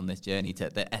carrying you on this journey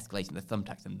to the escalation, the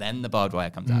thumbtacks, and then the barbed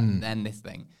wire comes out, and then this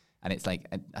thing. And it's I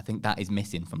think that is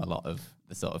missing from a lot of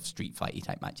the sort of street fighty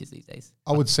type matches these days.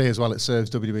 I would say as well, it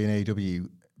serves WWE and AEW,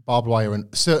 barbed wire and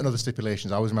certain other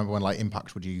stipulations. I always remember when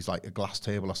Impact would use a glass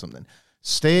table or something.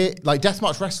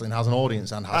 Deathmatch wrestling has an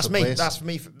audience and has a place. That's for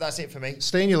me. That's it for me.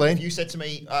 Stay in your lane. If you said to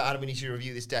me, Adam, we need to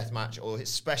review this death match, or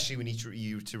especially we need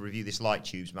to review this light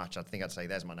tubes match, I think I'd say,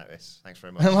 there's my notice. Thanks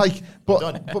very much.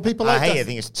 But people I hate it. I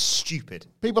think it's stupid.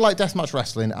 People like deathmatch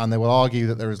wrestling, and they will argue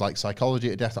that there is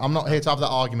psychology at death. I'm not here to have that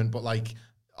argument, but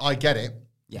I get it.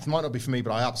 Yeah. It might not be for me,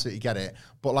 but I absolutely get it.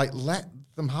 But let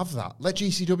them have that. Let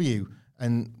GCW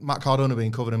and Matt Cardona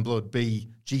being covered in blood be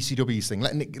GCW's thing.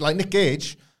 Let Nick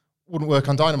Gage wouldn't work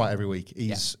on Dynamite every week.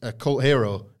 He's a cult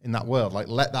hero in that world. Like,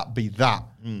 let that be that,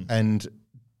 and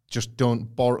just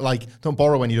don't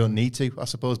borrow when you don't need to, I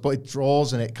suppose. But it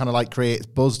draws and it kind of like creates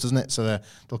buzz, doesn't it? So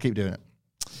they'll keep doing it.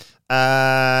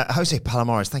 Jose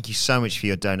Palomares, thank you so much for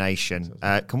your donation.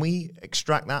 Can we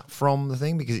extract that from the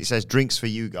thing? Because it says drinks for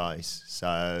you guys.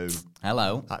 So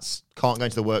hello. That's can't go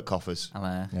into the work coffers.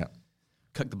 I'll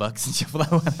cook the bucks and shuffle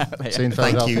that one out later. See you in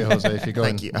Philadelphia, Jose, if you're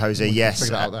going. Thank you, Jose. Yes.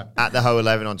 Out there. At the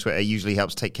Ho11 on Twitter usually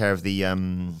helps take care of the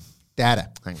data.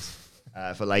 Thanks.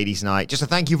 For Ladies' Night. Just a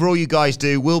thank you for all you guys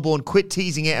do. Wilborn, quit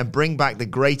teasing it and bring back the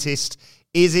greatest.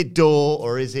 Is it door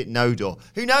or is it no door?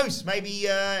 Who knows? Maybe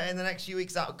in the next few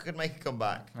weeks that could make a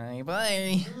comeback.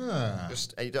 Bye.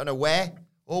 Just you don't know where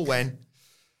or when,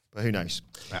 but who knows?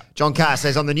 Yeah. John Carter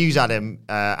says on the news, Adam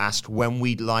asked when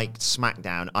we'd liked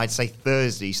SmackDown. I'd say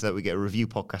Thursday so that we get a review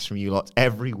podcast from you lot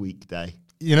every weekday.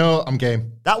 You know, I'm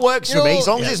game. That works for me as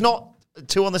long as it's not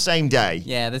two on the same day.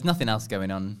 Yeah, there's nothing else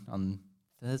going on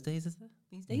Thursdays, is there?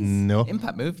 These days? No.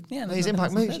 Impact moved. Yeah, there's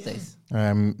Impact moved. Thursdays. Do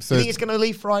you think it's going to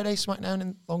leave Friday SmackDown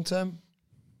in long term?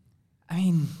 I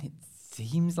mean, it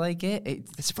seems like it.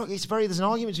 There's an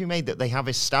argument to be made that they have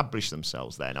established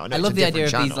themselves there now. I love the idea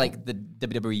of these like the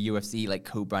WWE, UFC like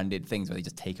co-branded things where they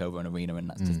just take over an arena and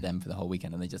that's just them for the whole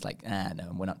weekend and they're just like,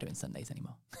 no, we're not doing Sundays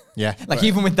anymore. Yeah. Like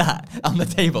even with that on the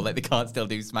table, like they can't still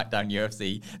do SmackDown,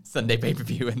 UFC, Sunday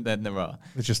pay-per-view and then the Raw.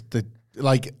 It's just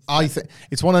I think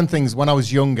it's one of them things. When I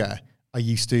was younger, I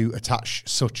used to attach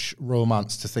such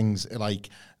romance to things like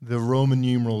the Roman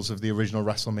numerals of the original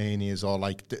WrestleManias, or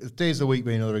like Days of the Week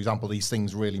being another example. These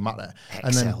things really matter.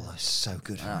 XL was so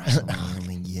good for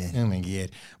WrestleMania. Oh my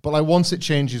God. But like once it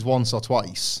changes once or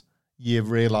twice, you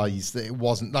realise that it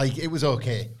wasn't like it was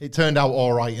okay. It turned out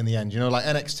all right in the end. You know, like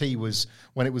NXT was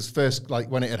when it was first, like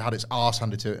when it had its arse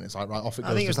handed to it, and it's like right off it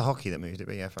goes. I think it was the hockey that moved it,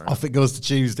 but yeah, fair enough. Off it goes to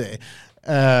Tuesday.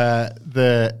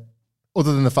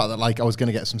 Other than the fact that like I was going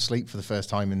to get some sleep for the first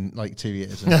time in like 2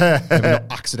 years and maybe not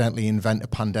accidentally invent a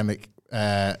pandemic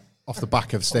off the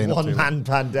back of staying up too long. One-man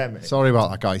pandemic. Sorry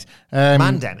about that, guys.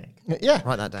 Mandemic. Yeah.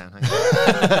 Write that down.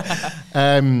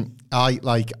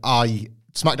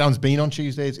 SmackDown's been on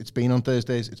Tuesdays, it's been on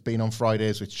Thursdays, it's been on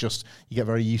Fridays. It's just you get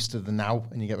very used to the now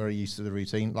and you get very used to the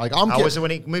routine. Like was it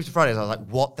when it moved to Fridays? I was like,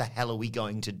 what the hell are we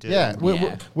going to do? Yeah,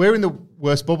 we're in the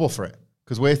worst bubble for it.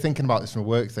 Because we're thinking about this from a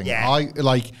work thing. Yeah.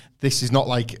 This is not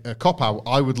like a cop-out.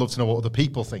 I would love to know what other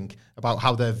people think about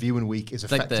how their viewing week is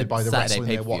affected by the Saturday wrestling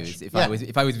they watch.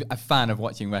 If I was a fan of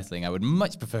watching wrestling, I would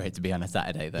much prefer it to be on a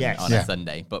Saturday than on a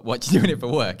Sunday. But doing it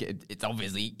for work, it's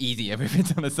obviously easier if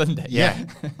it's on a Sunday. Yeah.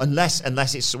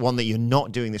 unless it's one that you're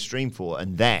not doing the stream for,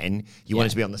 and then you want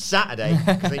it to be on the Saturday,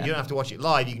 because then you don't have to watch it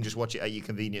live. You can just watch it at your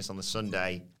convenience on the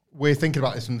Sunday. We're thinking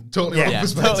about this from totally wrong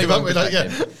perspective, aren't we?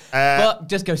 But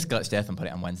just go Scotch Death and put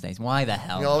it on Wednesdays. Why the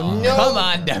hell? Oh, no. Come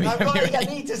on, WWE. I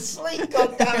need to sleep,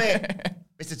 goddammit.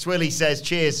 Mr. Twilly says,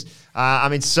 cheers.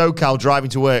 I'm in SoCal driving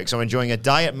to work, so I'm enjoying a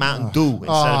Diet Mountain Dew instead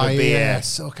of a beer. Yeah,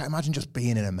 SoCal. Imagine just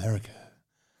being in America.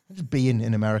 Just being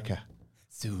in America.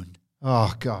 Soon.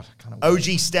 Oh, God. OG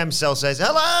Stem Cell says,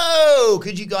 hello!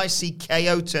 Could you guys see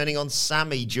KO turning on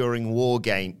Sammy during War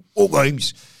Games?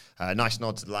 Nice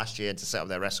nod to the last year to set up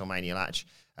their WrestleMania match.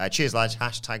 Cheers, lads.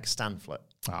 #Stanflet.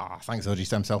 Thanks, OG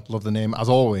Stem Cell. Love the name, as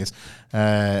always.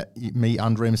 Me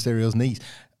and Rey Mysterio's knees.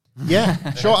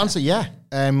 Yeah, short answer, yeah.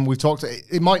 We've talked,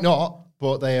 it might not,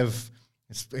 but they have,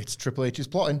 it's Triple H's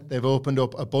plotting. They've opened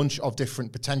up a bunch of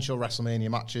different potential WrestleMania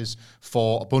matches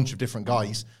for a bunch of different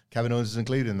guys. Kevin Owens is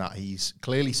included in that. He's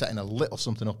clearly setting a little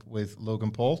something up with Logan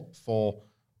Paul for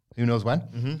who knows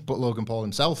when, but Logan Paul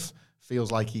himself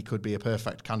feels like he could be a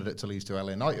perfect candidate to lose to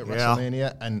LA Knight at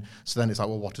WrestleMania. And so then it's like,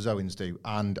 well, what does Owens do?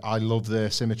 And I love the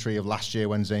symmetry of last year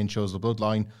when Zayn chose the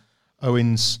Bloodline.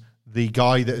 Owens, the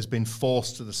guy that has been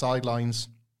forced to the sidelines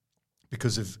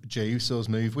because of Jey Uso's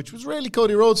move, which was really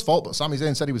Cody Rhodes' fault, but Sami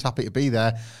Zayn said he was happy to be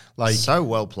there. Like, so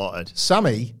well plotted.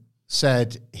 Sami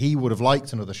said he would have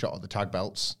liked another shot at the tag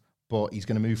belts, but he's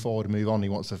going to move forward and move on. He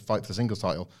wants to fight for the singles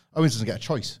title. Owens doesn't get a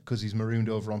choice because he's marooned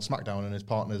over on SmackDown and his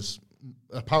partner's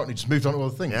apparently just moved on to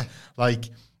other things. Yeah. Like,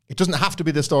 it doesn't have to be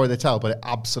the story they tell, but it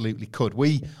absolutely could.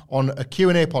 We, on a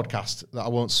Q&A podcast that I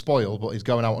won't spoil, but is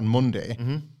going out on Monday,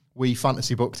 we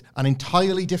fantasy booked an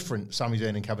entirely different Sami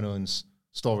Zayn and Kevin Owens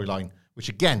storyline, which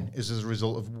again is as a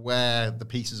result of where the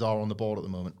pieces are on the board at the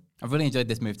moment. I've really enjoyed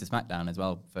this move to SmackDown as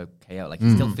well for KO. Like,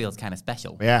 he still feels kind of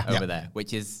special over there,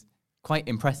 which is quite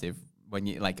impressive. When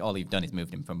you like, all you've done is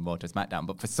moved him from Raw to SmackDown,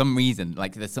 but for some reason,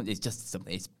 like, there's something. It's just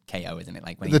something. It's KO, isn't it?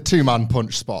 Like when the 2-man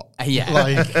punch spot. Yeah,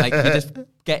 like you just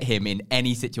get him in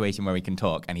any situation where he can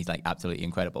talk, and he's like absolutely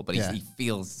incredible. But he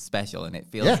feels special, and it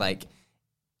feels like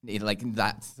like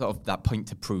that sort of that point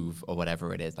to prove or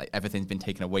whatever it is. Like everything's been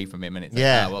taken away from him, and it's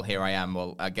like, well, here I am.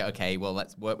 Well, okay, well,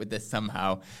 let's work with this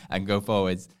somehow and go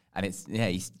forwards. And it's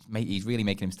he's really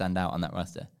making him stand out on that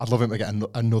roster. I'd love him to get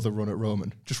another run at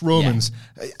Roman. Just Romans.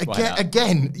 Yeah.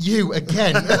 Again.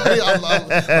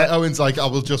 Like Owen's like, I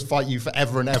will just fight you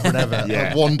forever and ever and ever.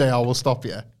 Like, one day I will stop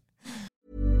you.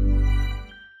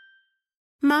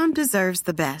 Mom deserves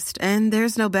the best, and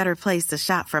there's no better place to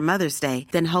shop for Mother's Day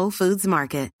than Whole Foods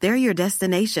Market. They're your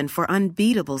destination for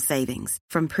unbeatable savings,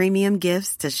 from premium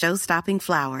gifts to show-stopping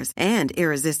flowers and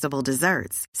irresistible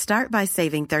desserts. Start by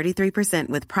saving 33%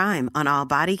 with Prime on all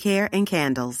body care and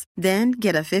candles. Then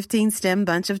get a 15-stem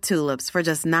bunch of tulips for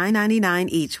just $9.99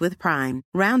 each with Prime.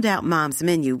 Round out Mom's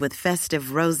menu with festive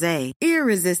rosé,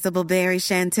 irresistible berry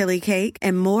chantilly cake,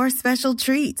 and more special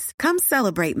treats. Come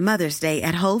celebrate Mother's Day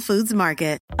at Whole Foods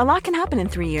Market. A lot can happen in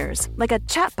 3 years, like a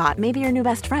chatbot may be your new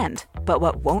best friend. But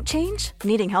what won't change?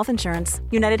 Needing health insurance.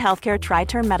 United Healthcare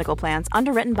Tri-Term Medical Plans,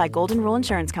 underwritten by Golden Rule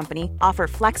Insurance Company, offer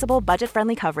flexible,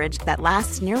 budget-friendly coverage that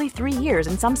lasts nearly 3 years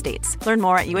in some states. Learn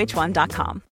more at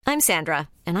uh1.com. I'm Sandra,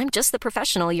 and I'm just the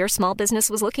professional your small business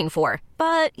was looking for.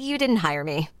 But you didn't hire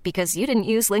me because you didn't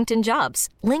use LinkedIn Jobs.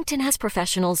 LinkedIn has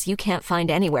professionals you can't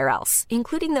find anywhere else,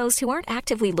 including those who aren't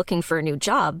actively looking for a new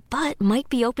job, but might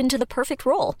be open to the perfect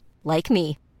role. Like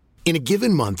me. In a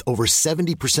given month, over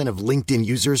 70% of LinkedIn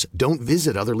users don't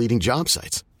visit other leading job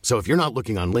sites. So if you're not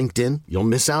looking on LinkedIn, you'll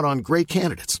miss out on great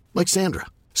candidates like Sandra.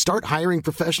 Start hiring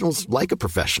professionals like a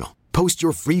professional. Post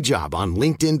your free job on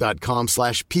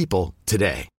linkedin.com/people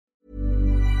today.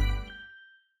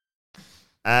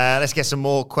 Let's get some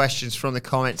more questions from the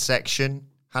comment section.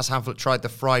 Has Hamlet tried the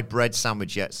fried bread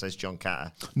sandwich yet, says John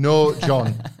Catter. No,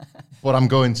 John, but I'm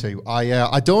going to.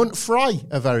 I don't fry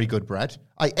a very good bread.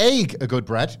 I egg a good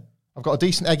bread. I've got a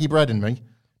decent eggy bread in me.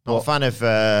 Not a fan of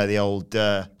the old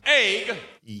egg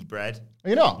bread. Are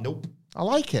you not? Nope. I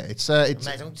like it. It's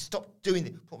Mate, don't stop doing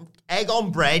it. Put egg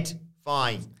on bread,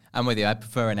 fine. I'm with you. I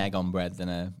prefer an egg on bread than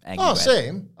an egg. Oh, bread.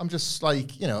 Same. I'm just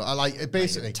like, I like it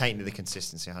basically. Tainted the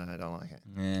consistency. I don't like it.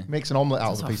 Yeah. Makes an omelette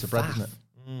out of a piece of bread, doesn't it?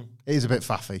 It is a bit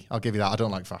faffy. I'll give you that. I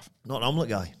don't like faff. Not an omelette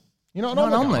guy. You're not Not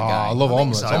an omelette guy? I love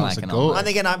omelets. so. Omelets I like are an good.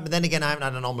 omelette. And then again, I haven't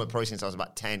had an omelette probably since I was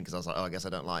about 10 because I was like, I guess I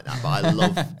don't like that. But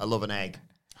I love an egg.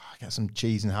 Get some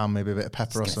cheese and ham, maybe a bit of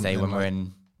pepper or something. Say when we're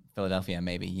in Philadelphia,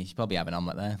 maybe you should probably have an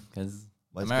omelette there because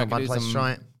America do Place to some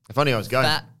try it. If only I was going.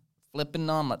 fat flipping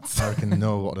omelets. American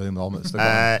know what to do with omelets.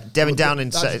 Devin Downing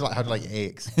That's said, like how to like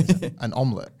eggs. An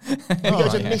omelette. "You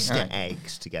guys are Mr.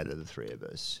 Eggs together, the three of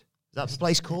us." Is that the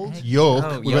place called? Yolk.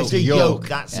 Oh, We went to Yolk. Yolk.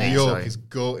 That's it. Yolk Sorry. is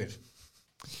goated.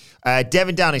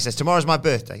 Devin Downing says, "Tomorrow's my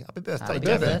birthday. Happy birthday, Happy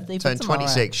Devin. birthday for Turn tomorrow.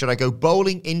 26. Should I go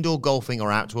bowling, indoor golfing,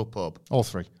 or out to a pub? All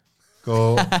three.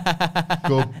 Go.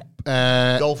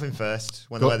 Golfing first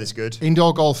when the weather's good.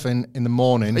 Indoor golfing in the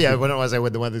morning. Yeah, when I say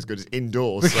when the weather's good, it's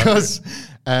indoors. Because,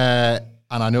 and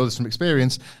I know this from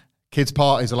experience, kids'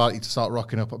 parties are likely to start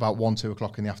rocking up about 1, 2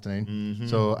 o'clock in the afternoon. Mm-hmm.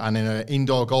 So, and in an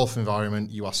indoor golf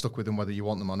environment, you are stuck with them whether you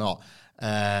want them or not.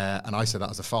 And I say that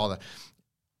as a father.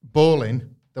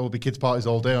 Bowling, there will be kids' parties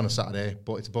all day on a Saturday,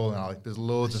 but it's a bowling alley. There's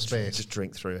loads of space. Just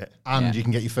drink through it. And you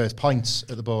can get your first pints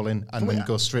at the bowling and then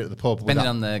go straight to the pub. Depending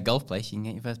on the golf place, you can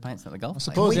get your first pints at the golf place.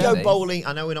 suppose, We yeah. go bowling.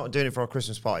 I know we're not doing it for our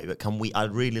Christmas party, but can we?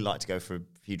 I'd really like to go for a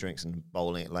few drinks and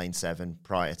bowling at Lane 7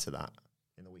 prior to that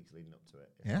in the weeks leading up to it.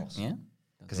 Yeah. Yeah.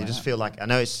 Because it just feel like I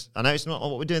know it's not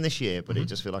what we're doing this year, but it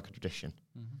just feel like a tradition.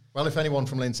 Well, if anyone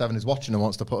from Lane 7 is watching and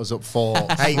wants to put us up for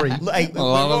Hey, free, we're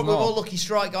all lucky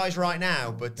strike guys right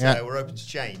now, but we're open to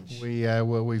change.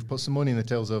 we've put some money in the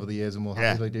tills over the years and we'll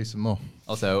happily do some more.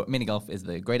 Also, mini golf is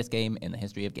the greatest game in the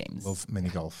history of games. Love mini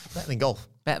golf. Better than golf.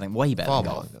 Way better Far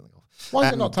than more golf. better than golf. Why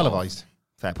is it not televised?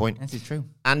 Fair point. This is true.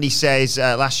 Andy says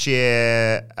last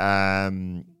year,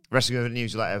 Wrestling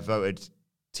Newsletter voted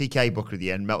TK Booker at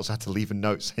the end. Meltz had to leave a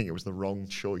note saying it was the wrong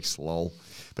choice, lol.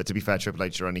 But to be fair, Triple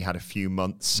H only had a few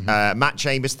months. Matt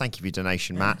Chambers, thank you for your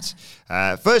donation, Matt.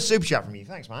 First super chat from you.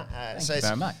 Thanks, Matt. Thank you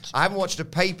very much. I haven't watched a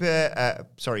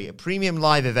premium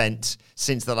live event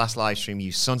since the last live stream.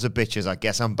 You sons of bitches. I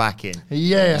guess I'm back in.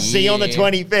 Yeah. See you on the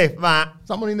 25th, Matt. Is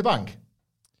that Money in the Bank?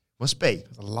 Must be. It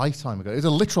was a lifetime ago. It was a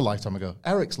literal lifetime ago.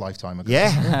 Eric's lifetime ago.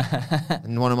 Yeah.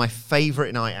 And one of my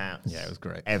favourite night outs. Yeah, it was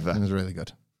great. Ever. It was really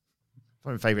good.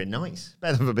 One of my favourite nights.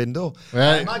 Better than Forbidden Door.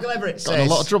 Well, Michael Everett Got in says... a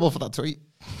lot of trouble for that tweet.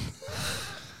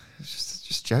 Just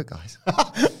a joke, guys.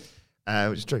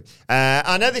 Which is true.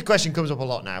 I know the question comes up a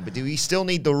lot now, but do we still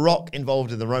need The Rock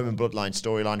involved in the Roman bloodline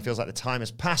storyline? It feels like the time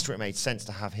has passed where it made sense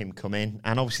to have him come in.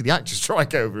 And obviously the actor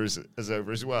strike over is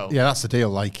over as well. Yeah, that's the deal.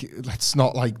 Like, let's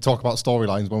not talk about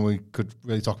storylines when we could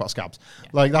really talk about scabs. Yeah.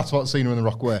 Like, that's what Cena and The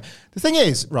Rock were. The thing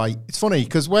is, right, it's funny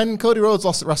because when Cody Rhodes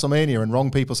lost at WrestleMania and wrong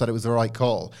people said it was the right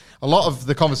call, a lot of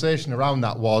the conversation around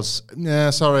that was,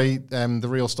 the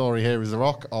real story here is The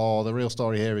Rock, or the real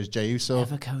story here is Jey Uso.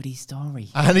 Never Cody's story.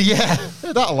 And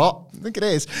that a lot. I think it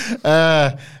is.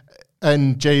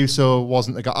 And Jey Uso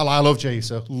wasn't the guy. I love Jey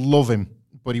Uso, love him,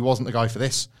 but he wasn't the guy for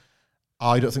this.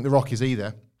 I don't think The Rock is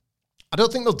either. I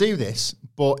don't think they'll do this,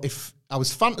 but if I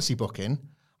was fantasy booking,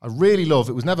 I really love,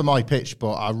 it was never my pitch,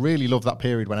 but I really love that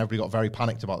period when everybody got very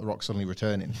panicked about The Rock suddenly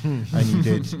returning. And you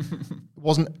did. It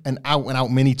wasn't an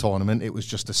out-and-out mini tournament. It was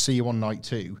just a see you on night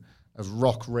 2 of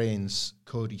Rock Reigns,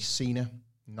 Cody Cena,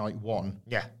 night 1.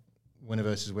 Yeah. Winner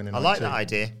versus winner. I like that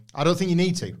idea. I don't think you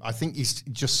need to. I think you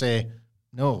just say,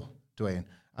 no, Dwayne.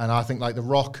 And I think like The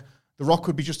Rock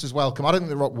would be just as welcome. I don't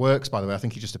think The Rock works, by the way. I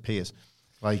think he just appears.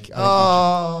 Like,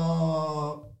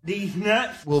 these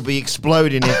nuts will be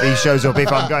exploding if he shows up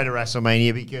if I'm going to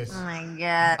WrestleMania, because oh my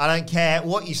God, I don't care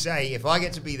what you say. If I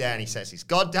get to be there and he sets his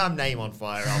goddamn name on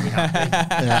fire, I'll be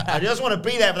happy. Yeah. I just want to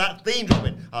be there for that theme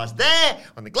dropping. I was there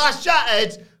when the glass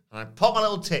shattered and I popped my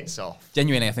little tits off.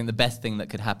 Genuinely, I think the best thing that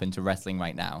could happen to wrestling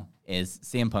right now is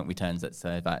CM Punk returns at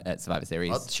Survivor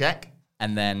Series. I'll check.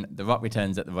 And then The Rock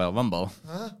returns at the Royal Rumble.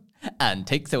 And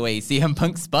takes away CM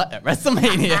Punk's spot at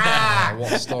WrestleMania.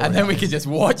 What a story. And then we can just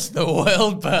watch the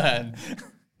world burn.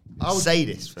 I would say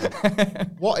this.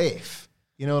 What if,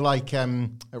 like at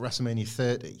WrestleMania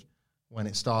 30, when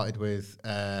it started with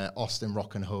Austin,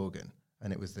 Rock, and Hogan,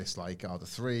 and it was this the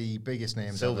 3 biggest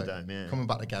names ever coming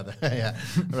back together. Yeah,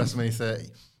 WrestleMania 30.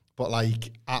 But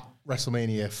at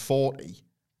WrestleMania 40,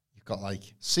 you've got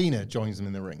Cena joins them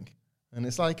in the ring. And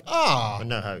it's but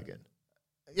no Hogan.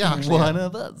 Yeah, actually, one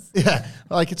of us. Yeah,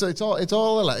 it's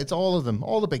all of them,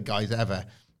 all the big guys ever,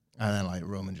 and then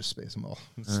Roman just spears them all,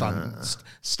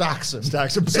 stacks them,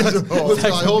 looks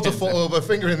like holds a foot over,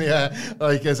 finger in the air,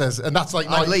 and that's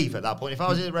I'd leave at that point if I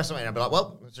was in WrestleMania. I'd be like,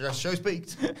 well, show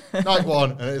speaks. Night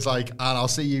 1, and it's and I'll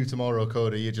see you tomorrow,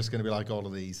 Cody. You're just going to be like all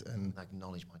of these, and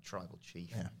acknowledge my tribal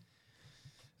chief.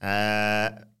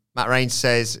 Yeah. Matt Rains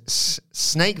says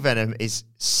snake venom is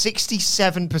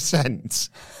 67%.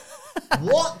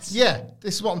 What? Yeah,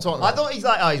 this is what I'm talking about. I thought he's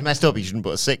messed up. He shouldn't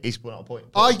put he's put a point.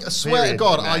 I swear to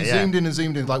God, I zoomed in and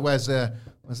zoomed in. Where's the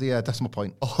decimal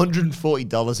point?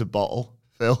 $140 a bottle,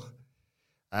 Phil.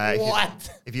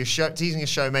 What? If you're teasing a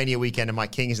show Mania weekend and my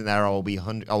king isn't there, I will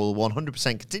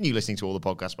 100% continue listening to all the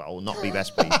podcasts, but I will not be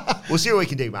best pleased. We'll see what we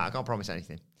can do, Matt. I can't promise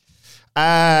anything.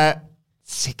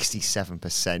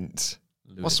 67%.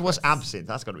 What's absinthe?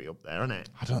 That's got to be up there, isn't it?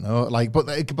 I don't know. But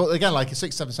again, a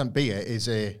 67% beer is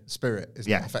a spirit,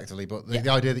 isn't it? Effectively, but the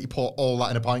idea that you pour all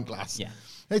that in a pint glass. Yeah.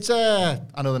 It's I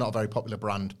know they're not a very popular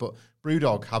brand, but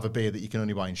Brewdog have a beer that you can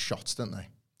only buy in shots, don't they?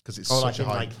 Because it's such a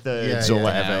high thirds or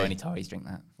whatever. Only Tories drink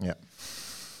that. Yeah.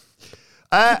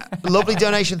 Lovely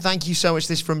donation. Thank you so much.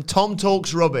 This from Tom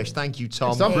Talks Rubbish. Thank you,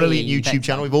 Tom. Brilliant YouTube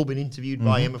channel. We've all been interviewed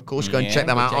by him, of course. Go and check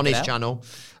them out on his channel.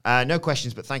 No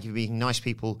questions, but thank you for being nice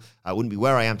people. I wouldn't be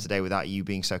where I am today without you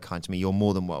being so kind to me. You're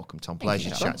more than welcome, Tom. Pleasure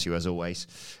to chat to you as always.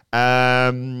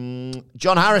 John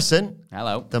Harrison.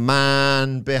 Hello. The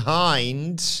man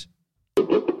behind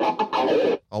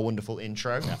our wonderful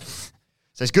intro. Yeah.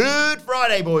 Says, good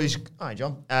Friday, boys. Hi,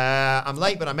 John. I'm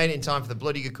late, but I made it in time for the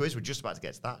bloody good quiz. We're just about to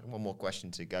get to that. One more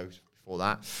question to go before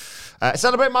that.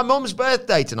 Celebrate my mum's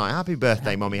birthday tonight. Happy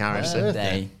birthday, Mummy Harrison.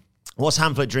 Birthday. What's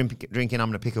Hamlet drinking? I'm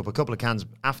going to pick up a couple of cans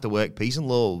after work. Peace and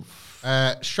love.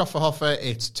 Schofferhofer,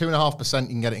 it's 2.5%. You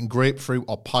can get it in grapefruit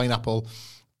or pineapple.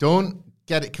 Don't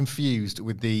get it confused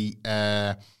with the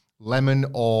lemon,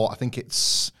 or I think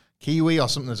it's kiwi or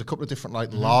something. There's a couple of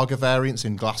different lager variants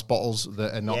in glass bottles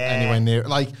that are not anywhere near.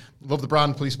 Love the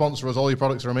brand. Please sponsor us. All your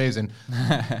products are amazing.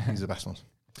 These are the best ones.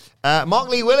 Mark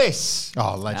Lee Willis.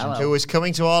 Oh, legend. Who is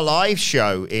coming to our live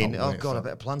show in, I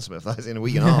better plan something if that's in a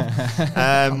week and a half. I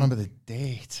can't remember the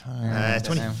date.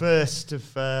 21st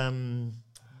of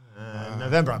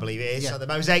November, I believe it is. Yeah. So the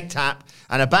Mosaic Tap.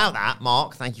 And about that,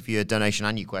 Mark, thank you for your donation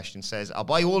and your question, says, I'll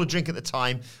buy you all a drink at the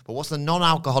time, but what's the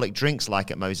non-alcoholic drinks like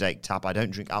at Mosaic Tap? I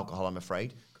don't drink alcohol, I'm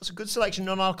afraid. Got some good selection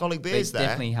of non-alcoholic beers there. They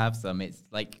definitely have some. It's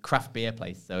like craft beer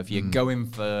place. So if you're going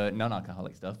for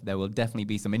non-alcoholic stuff, there will definitely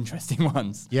be some interesting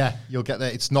ones. Yeah, you'll get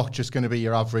there. It's not just going to be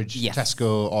your average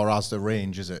Tesco or Asda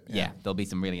range, is it? Yeah, there'll be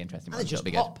some really interesting ones.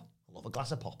 Just pop. I love a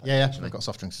glass of pop. Yeah, I've got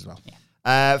soft drinks as well. Yeah.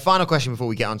 Final question before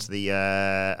we get on to the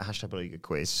hashtag Bloody Good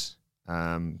quiz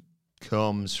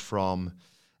comes from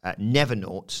Never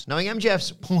Naught. Knowing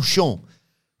MJF's penchant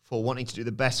for wanting to do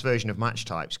the best version of match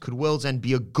types, could World's End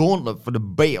be a gauntlet for the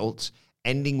belt,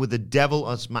 ending with the devil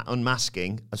as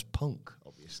unmasking as Punk,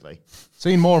 obviously?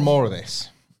 Seeing more and more of this.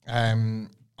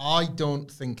 I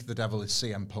don't think the devil is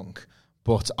CM Punk,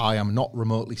 but I am not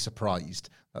remotely surprised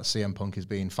that CM Punk is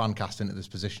being fan cast into this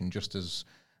position, just as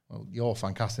you're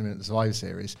fan casting him into the Survivor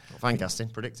Series. Fan casting,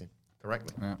 predicting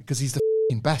correctly. Yeah. Because he's the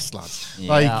f***ing best, lads. Yeah.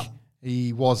 Like,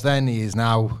 he was then, he is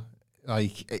now.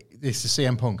 Like, this is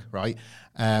CM Punk, right?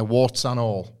 Warts and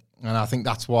all. And I think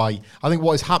that's why. I think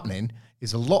what is happening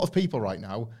is a lot of people right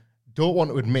now don't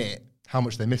want to admit how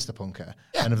much they missed the Punker.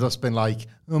 Yeah. And have just been like,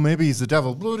 oh, maybe he's the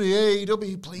devil. Bloody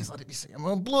AEW, please let it be CM.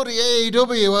 Oh, bloody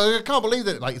AEW. I can't believe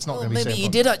that. Like, it's not going to be CM Maybe he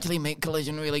Punk. did actually make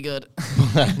Collision really good.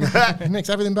 It makes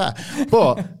everything better.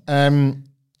 But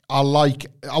I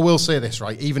will say this,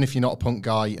 right? Even if you're not a Punk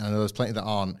guy, and I know there's plenty that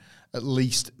aren't, at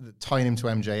least tying him to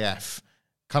MJF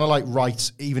kind of like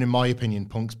rights, even in my opinion,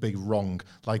 Punk's big wrong.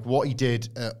 Like what he did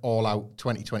at All Out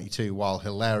 2022, while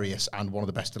hilarious and one of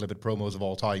the best delivered promos of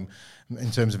all time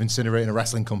in terms of incinerating a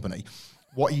wrestling company,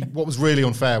 what was really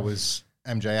unfair was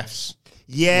MJF's.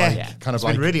 Kind of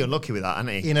been really unlucky with that,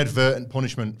 hasn't he? Inadvertent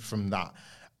punishment from that.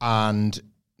 And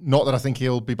not that I think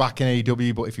he'll be back in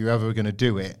AEW, but if you're ever going to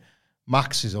do it,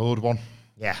 Max is owed one.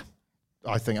 Yeah.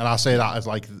 I think, and I say that as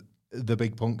like the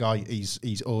big Punk guy,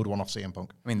 he's owed one off CM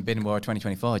Punk. I mean, Bidding War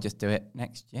 2024, just do it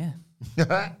next year.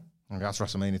 Okay, that's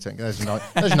WrestleMania. There's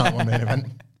your night one main event.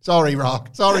 Sorry,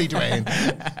 Rock. Sorry, Dwayne.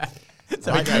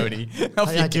 Sorry, Cody.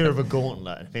 The idea of a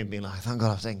gauntlet and him being like, thank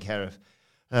God I've taken care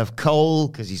of Cole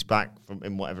because he's back from for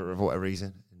whatever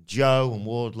reason. And Joe and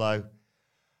Wardlow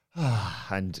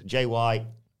and Jay White.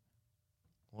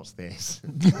 What's this?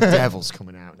 The devil's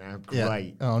coming out now.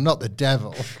 Great. Yeah. Oh, not the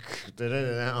devil.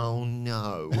 Oh,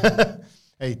 no.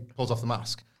 Hey, pulls off the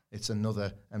mask. It's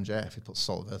another MJF. He puts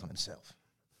Salt of Earth on himself.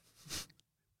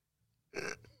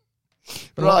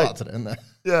 Right. Today, isn't there?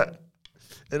 Yeah.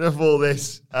 Enough of all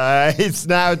this. It's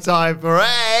now time for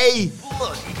a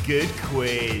bloody good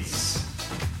quiz.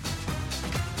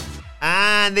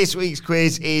 And this week's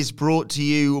quiz is brought to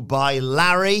you by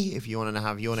Larry. If you want to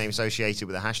have your name associated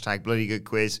with the hashtag Bloody Good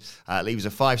Quiz, leave us a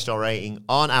 5-star rating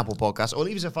on Apple Podcasts or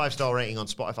leave us a 5-star rating on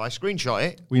Spotify. Screenshot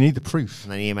it. We need the proof.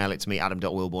 And then email it to me,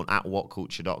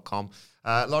 adam.wilborn@whatculture.com.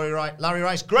 Larry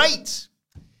writes, great!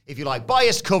 If you like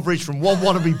biased coverage from one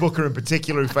wannabe booker in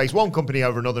particular who faced one company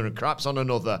over another and craps on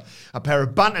another. A pair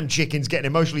of bantam chickens getting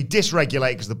emotionally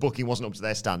dysregulated because the booking wasn't up to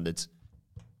their standards.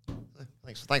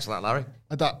 Thanks for that, Larry.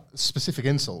 That specific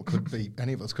insult could be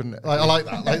any of us, couldn't it? I like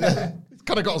that. Like, it's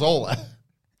kind of got us all there.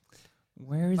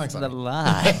 Where is Thanks, the Larry.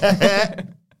 lie?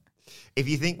 If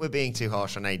you think we're being too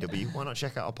harsh on AW, why not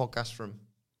check out our podcast from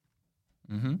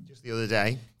just the other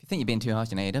day? If you think you're being too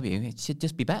harsh on AEW, it should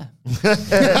just be better. Check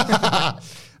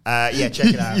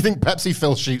it out. You think Pepsi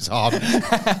Phil shoots hard?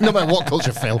 No matter what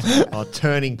culture, Phil. Our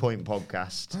Turning Point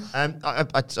podcast.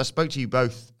 I spoke to you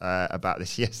both about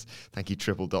this. Yes, thank you,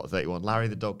 Triple.31. Larry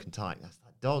the dog can type. That's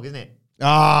that dog, isn't it? He's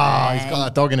got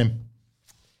that dog in him.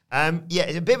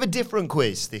 It's a bit of a different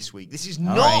quiz this week. This is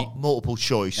not multiple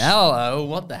choice. Hello,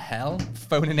 what the hell?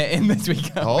 Phoning it in this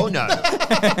week. Oh, no.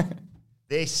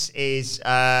 This is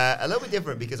a little bit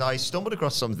different because I stumbled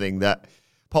across something that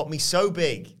popped me so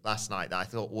big last night that I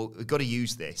thought, well, we've got to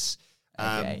use this.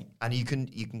 Okay. And you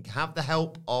can have the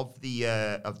help of the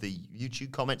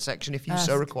YouTube comment section if you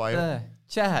so require. The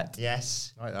chat.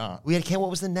 Yes. Like that. We had, what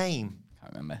was the name?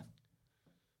 Can't remember.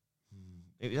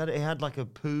 It had like a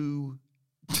poo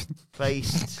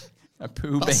faced. A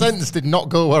poo That base. sentence did not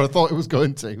go where I thought it was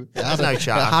going to. There's no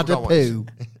chat. It I had a forgot what it poo.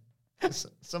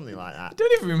 Something like I that.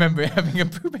 don't even remember it having a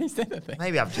poo based anything.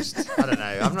 Maybe I don't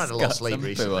know. I've not had a lot of sleep Poo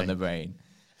recently. on the brain.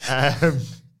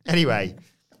 Anyway,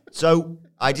 so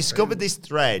I discovered this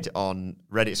thread on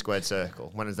Reddit Squared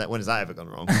Circle. When has that ever gone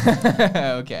wrong?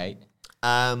 Okay.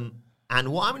 And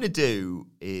what I'm going to do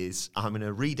is I'm going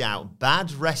to read out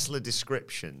bad wrestler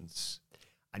descriptions,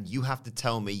 and you have to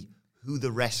tell me who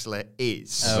the wrestler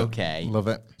is. Okay. Love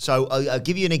it. So I'll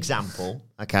give you an example,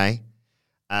 okay?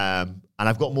 And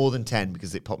I've got more than 10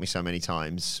 because it popped me so many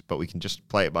times, but we can just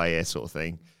play it by ear sort of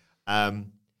thing.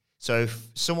 So if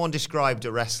someone described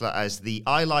a wrestler as the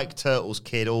I Like Turtles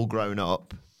kid all grown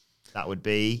up, that would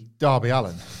be... Darby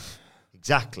Allin.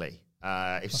 Exactly.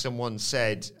 If someone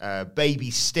said Baby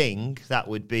Sting, that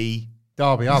would be...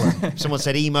 Darby Allin. If someone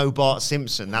said Emo Bart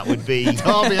Simpson, that would be...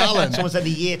 Darby Allin. If someone said the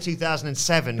year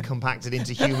 2007 compacted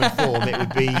into human form, it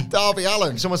would be... Darby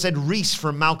Allin. If someone said Reese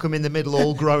from Malcolm in the Middle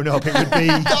all grown up, it would be...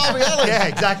 Darby Allin. Yeah,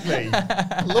 exactly.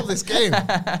 I love this game.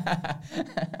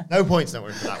 No points, don't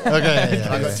worry for that one. Okay.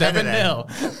 I got 10 of them.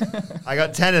 7-0. I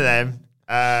got 10 of them.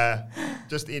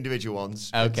 Just the individual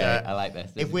ones. Okay, But, I like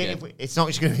this. If it's not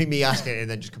just going to be me asking it and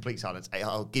then just complete silence.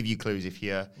 I'll give you clues if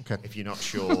you're not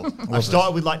sure. I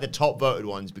started with like the top voted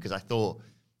ones because I thought,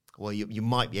 well, you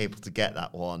might be able to get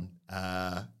that one.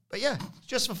 But yeah,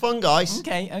 just for fun, guys.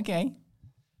 Okay.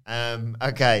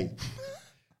 Okay.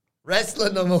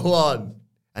 Wrestler number 1.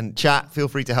 And chat, feel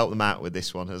free to help them out with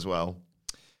this one as well.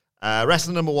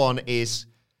 Wrestler number 1 is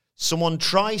someone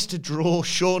tries to draw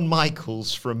Shawn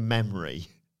Michaels from memory.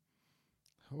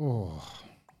 Oh.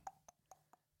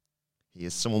 He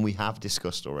is someone we have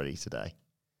discussed already today.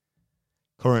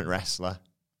 Current wrestler.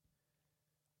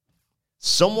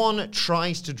 Someone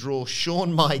tries to draw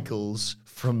Shawn Michaels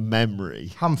from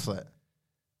memory. Pamphlet.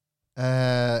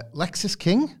 Lexus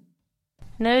King?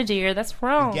 No, dear, that's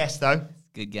wrong. Good guess, though.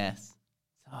 Good guess.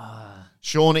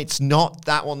 Sean, it's not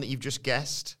that one that you've just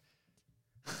guessed.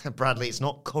 Bradley, it's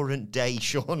not current day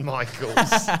Shawn Michaels.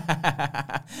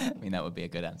 I mean, that would be a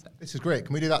good answer. This is great.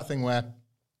 Can we do that thing where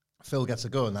Phil gets a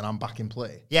go and then I'm back in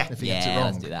play? Yeah. If he gets it wrong.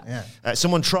 Let's do that. Yeah.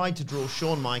 Someone tried to draw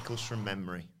Shawn Michaels from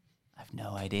memory. I have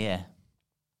no idea.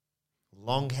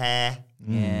 Long hair.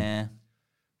 Yeah.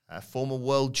 Former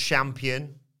world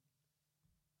champion.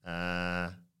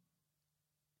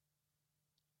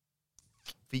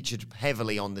 Featured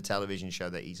heavily on the television show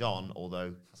that he's on,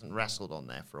 although hasn't wrestled on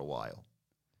there for a while.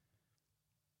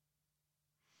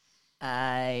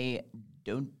 I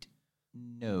don't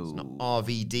know. It's not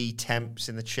RVD Temps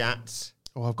in the chat.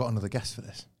 Oh, I've got another guess for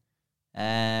this.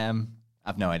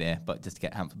 I've no idea, but just to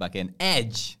get Hampton back in.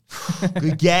 Edge.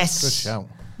 Good guess. Good shout.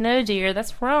 No, dear,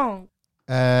 that's wrong.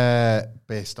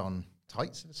 Based on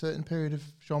tights of a certain period of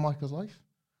Shawn Michaels' life?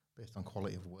 Based on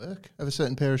quality of work of a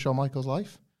certain period of Shawn Michaels'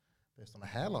 life? Based on a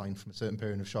hairline from a certain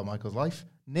period of Shawn Michaels' life?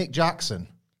 Nick Jackson.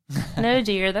 No,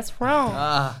 dear, that's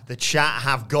wrong. The chat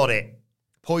have got it.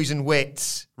 Poison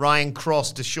Wits, Ryan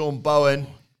Cross, Deshaun Bowen,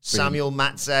 Samuel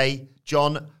Matze,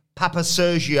 John Papa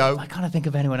Sergio. I can't think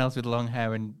of anyone else with long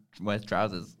hair and wears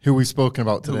trousers. Who we've spoken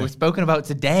about Who today. we've spoken about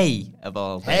today, of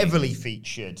all things. Heavily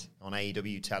featured on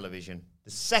AEW television.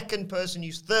 The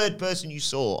third person you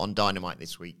saw on Dynamite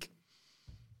this week.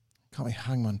 Can't be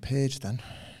Hangman Page then.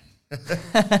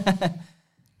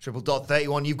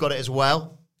 Triple.31, you've got it as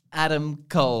well. Adam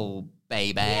Cole,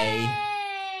 baby.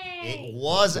 It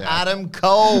was Adam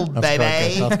Cole,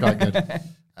 baby. That's quite good.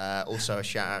 Also, a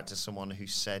shout out to someone who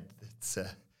said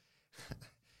that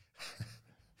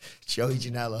Joey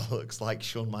Janela looks like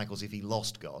Shawn Michaels if he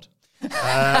lost God.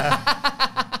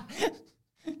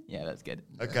 Yeah, that's good.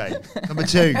 Okay, number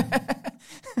 2.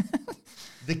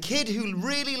 The kid who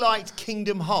really liked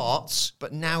Kingdom Hearts,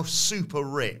 but now super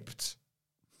ripped.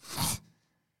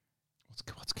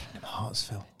 What's Kingdom Hearts,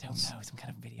 Phil? Don't know, some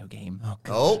kind of video game.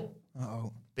 Oh,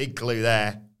 Uh-oh. big clue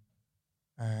there.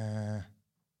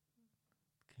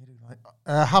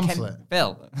 Hamlet.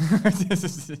 Phil. I'm going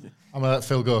to let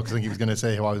Phil go because I think he was going to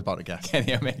say who I was about to guess.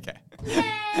 Kenny Omega.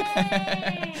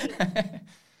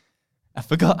 I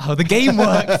forgot how the game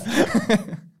works.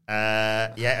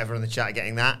 Yeah, everyone in the chat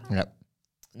getting that. Yep.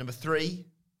 Number 3,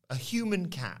 a human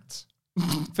cat.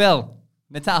 Phil.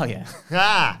 Natalia.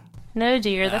 No,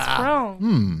 dear, that's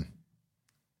wrong.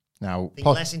 Now, I think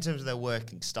less in terms of their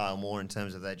working style, more in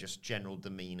terms of their just general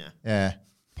demeanour. yeah,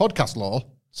 podcast law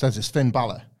says it's Finn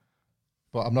Balor,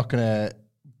 but I'm not going to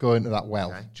go into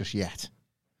that just yet.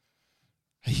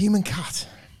 A human cat.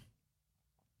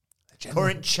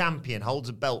 Current champion holds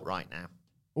a belt right now.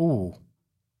 Oh.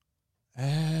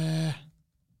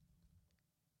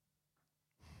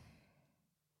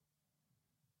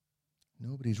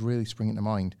 Nobody's really springing to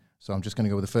mind, so I'm just going to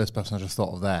go with the first person I just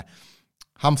thought of there.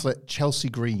 Hamlet, Chelsea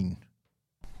Green.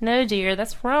 No, dear,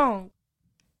 that's wrong.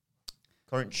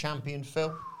 Current champion,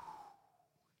 Phil.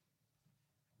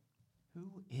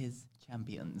 Who is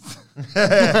champions?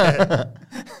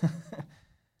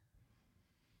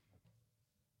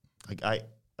 I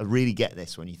really get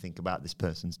this when you think about this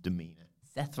person's demeanour.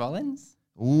 Seth Rollins?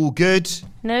 Ooh, good.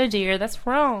 No, dear, that's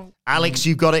wrong. Alex,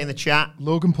 you've got it in the chat.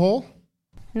 Logan Paul.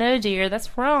 No, dear,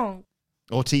 that's wrong.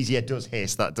 Ortiz, yeah, does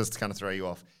hiss. That does kind of throw you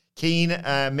off. Keen,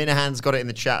 Minahan's got it in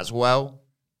the chat as well.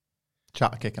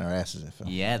 Chat are kicking our asses, Phil.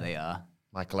 Yeah, they are.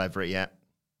 Michael Everett, yeah.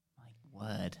 My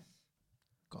word.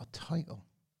 Got a title.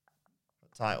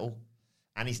 Title.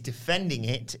 And he's defending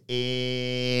it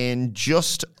in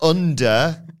just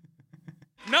under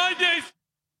 9 days.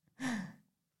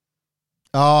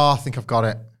 Oh, I think I've got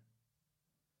it.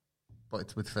 But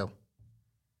it's with Phil.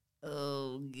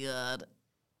 Oh, God.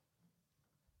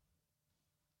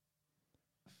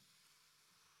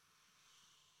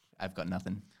 I've got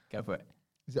nothing. Go for it.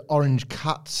 Is it Orange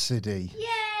Cassidy?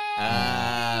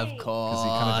 Of course. Because he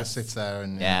kind of just sits there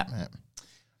and... Yeah.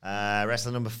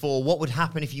 Wrestler number 4. What would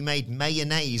happen if you made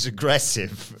mayonnaise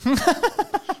aggressive?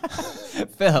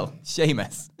 Phil,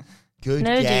 Sheamus. Good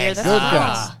No, dear, guess. that's Good wrong.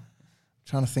 guess.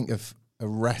 Trying to think of a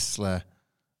wrestler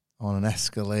on an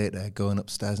escalator going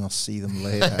upstairs, and I'll see them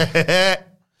later.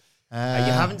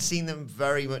 You haven't seen them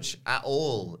very much at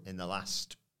all in the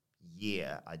last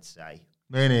year, I'd say.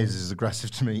 Mayonnaise is aggressive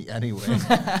to me anyway.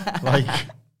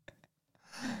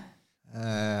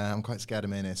 I'm quite scared of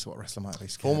mayonnaise, so what wrestler might be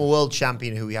scared? Former world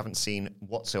champion who we haven't seen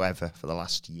whatsoever for the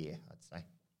last year, I'd say.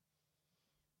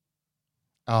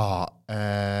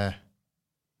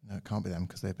 No, it can't be them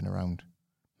because they've been around.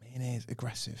 Mayonnaise,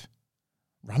 aggressive.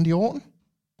 Randy Orton?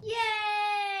 Yay!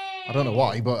 I don't know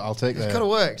why, but I'll take It kind of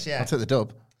works, yeah. I'll take the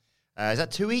dub. Is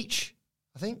that 2 each,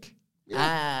 I think?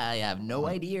 I have no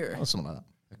idea. Or something like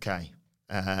that. Okay.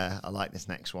 I like this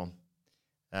next one.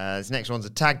 This next one's a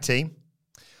tag team.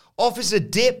 Officer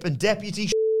Dip and Deputy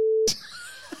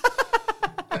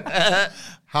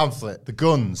Hamlet, the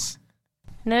guns.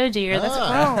 No, dear, that's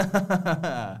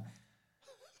wrong.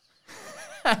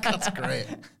 That's great.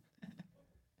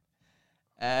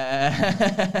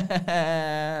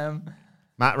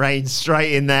 Matt Reigns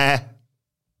straight in there.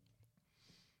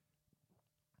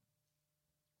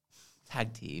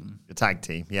 Tag team. The tag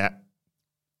team, yeah.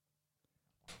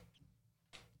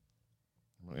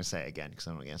 I'm not going to say it again because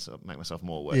I'm not going to make myself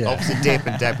more work. Yeah. Officer Dip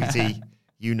and Deputy,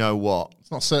 you know what?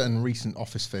 It's not certain recent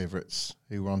Office favourites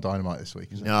who were on Dynamite this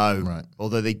week, is it? No. Right.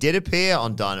 Although they did appear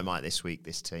on Dynamite this week,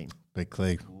 this team. Big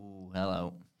clue. Ooh,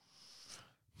 hello.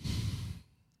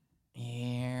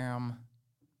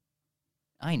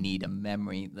 I need a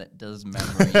memory that does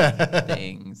memory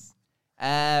things.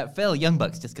 Phil, Young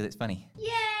Bucks, just because it's funny. Yay!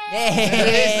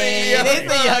 It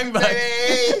is the Young Bucks.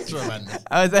 It's tremendous.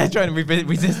 I was there trying to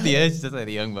resist the urge to say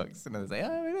the Young Bucks, and I was like,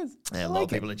 oh, it is. Yeah, I a lot like of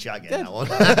people it. in chat getting that one.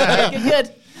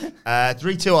 Good.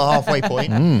 3-2 a halfway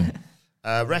point.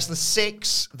 Wrestler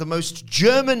 6, the most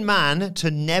German man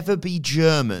to never be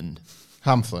German.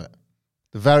 Hamlet,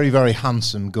 the very, very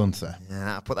handsome Gunther.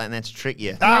 Yeah, I put that in there to trick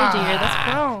you. No, dear,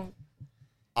 that's wrong.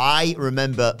 I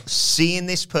remember seeing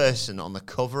this person on the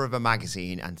cover of a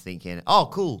magazine and thinking, oh,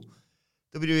 cool.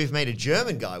 WWE have made a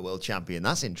German guy world champion.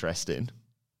 That's interesting.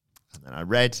 And then I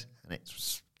read, and I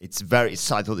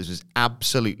thought this was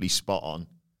absolutely spot on.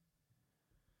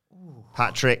 Ooh.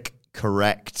 Patrick,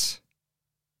 correct.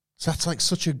 So that's like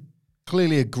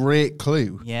clearly a great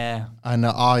clue. Yeah. And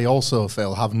I also,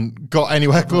 Phil, haven't got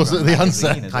anywhere closer to the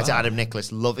answer. Hi to Adam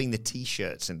Nicholas, loving the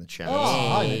T-shirts in the chat. Oh,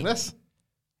 hi, Nicholas.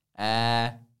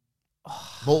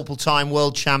 Multiple time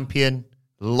world champion,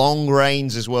 long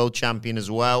reigns as world champion as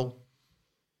well.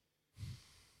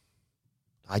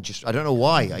 I don't know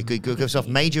why. I could give off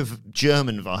major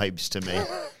German vibes to me.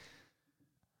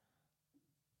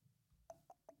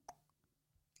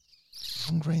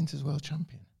 Long reigns as world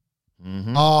champion.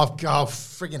 Mm-hmm. Oh,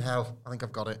 friggin' hell. I think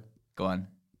I've got it. Go on.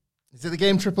 Is it the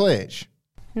game Triple H?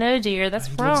 No, dear, that's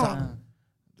He loves wrong.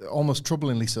 that. Almost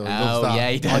troublingly so. He Oh, loves that yeah,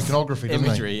 he does. iconography, doesn't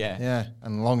Imagery, he? yeah. Yeah,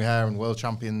 and long hair and world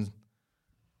champion.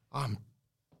 I'm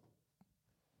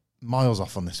miles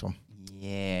off on this one.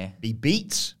 Yeah. He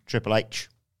beats Triple H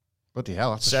Bloody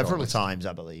hell, that's a several short list. times,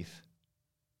 I believe.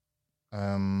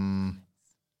 Um,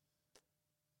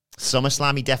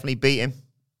 SummerSlam, he definitely beat him.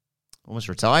 Almost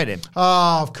retired him.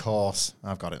 oh, of course.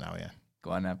 I've got it now, yeah.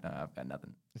 Go on, I've got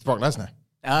nothing. It's Brock Lesnar.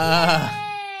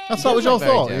 That's That was your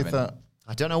thought. You thought,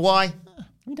 I don't know why.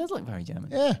 He does look very German.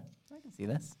 yeah. I can see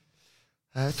this.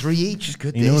 3 each is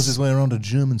good. He knows his way around a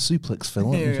German suplex,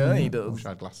 Phil. Yeah, he does. I wish I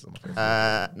had glasses on my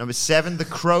face. Number 7, the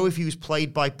Crow, if he was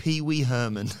played by Pee Wee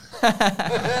Herman.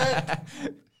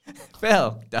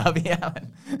 Phil, Darby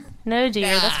Allin. No,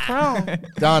 dear, that's wrong.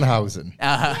 Danhausen.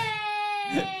 I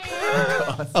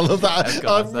love that. Of course,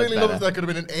 I that's really love better. that. That could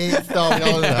have been an 8-star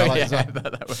beyond that. Like, Yeah, so- I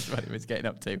thought that was what he was getting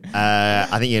up to. I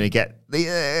think you're going to get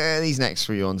these next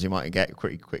 3 ones you might get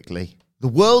pretty quickly. The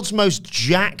world's most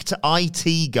jacked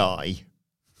IT guy.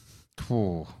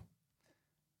 Ooh.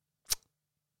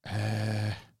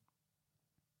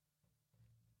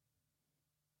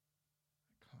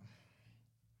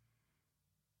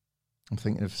 I'm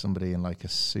thinking of somebody in like a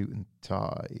suit and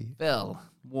tie. Phil,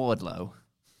 Wardlow.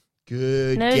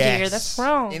 Good No, guess. dear, that's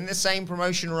wrong. In the same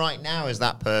promotion right now as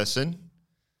that person.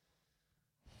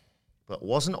 But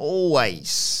wasn't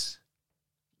always.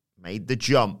 Made the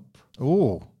jump.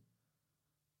 Oh.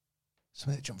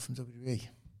 Somebody that jumped from WWE.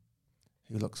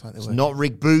 Who looks like they It's were. not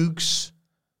Rick Boogs.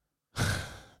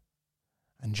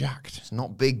 And jacked. It's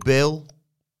not Big Bill.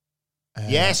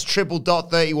 Yes,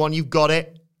 31, you've got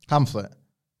it. Hamlet.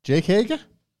 Jake Hager?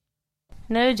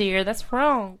 No, dear, that's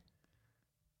wrong.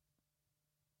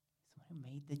 Someone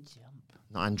who made the jump.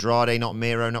 Not Andrade, not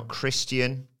Miro, not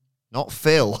Christian. Not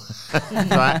Phil.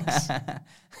 Facts.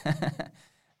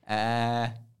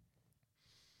 I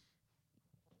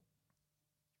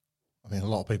mean, a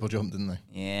lot of people jumped, didn't they?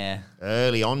 Yeah.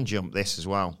 Early on jump this as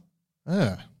well.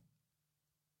 Yeah.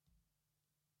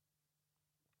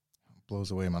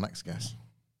 Blows away my next guess.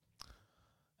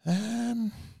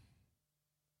 Phil,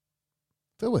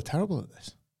 we're terrible at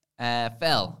this.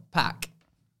 Phil, Pack.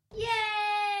 Yay!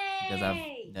 He does have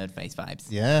nerd face vibes.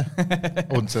 Yeah. I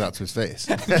wouldn't say that to his face.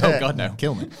 Oh, God, no.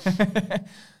 Kill me.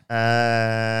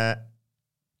 That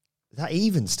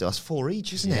even still. That's 4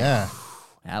 each, isn't it? Yeah.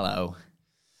 Hello.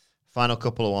 Final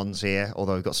couple of ones here,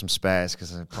 although we've got some spares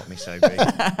because they popped me so big.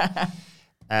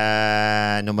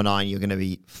 Number 9, you're going to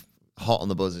be hot on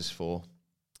the buzzers for.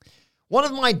 One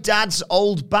of my dad's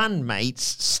old bandmates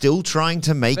still trying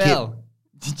to make Phil.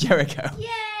 Jericho.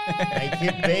 Make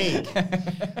it big.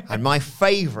 And my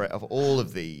favourite of all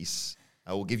of these,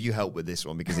 I will give you help with this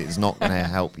one because it's not going to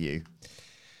help you.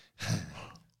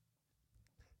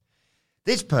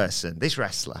 This person, this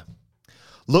wrestler,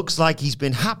 looks like he's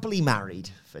been happily married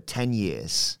for 10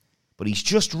 years, but he's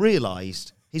just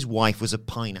realised his wife was a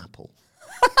pineapple.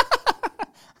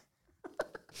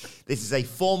 This is a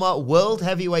former world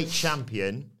heavyweight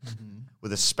champion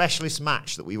with a specialist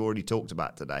match that we've already talked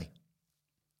about today.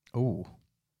 Oh.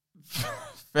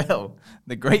 Phil,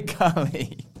 the Great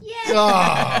Khali.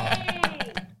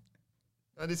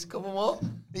 And it's a couple more?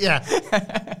 Yeah.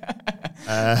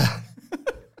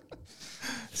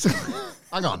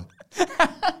 Hang on.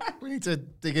 We need to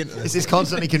dig into this. It's this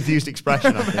constantly confused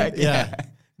expression, I think. Yeah.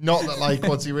 Not that, like,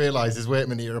 once he realises, wait a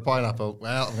minute, you're a pineapple.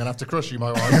 Well, I'm going to have to crush you,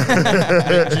 my wife.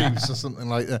 Juice or something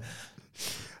like that.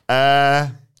 I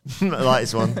like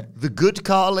this one. The Good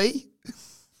Carly.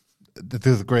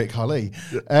 The Great Khali.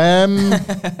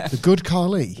 The Good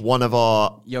Khali. One of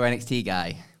our... Your NXT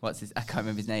guy. What's his... I can't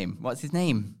remember his name. What's his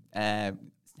name? Head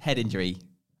injury.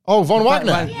 Oh, Von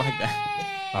Wagner. Wagner.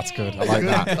 That's good. I like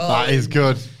that. That is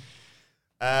good.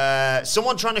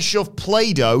 Someone trying to shove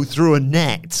Play-Doh through a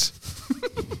net.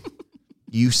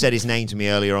 You said his name to me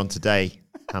earlier on today,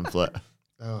 Pamphlet,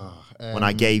 when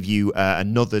I gave you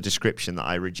another description that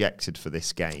I rejected for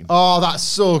this game. Oh, that's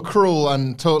so cruel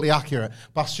and totally accurate.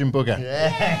 Bastion Bugger.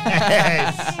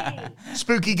 Yes.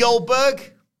 Spooky Goldberg.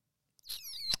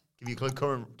 Give you a clue,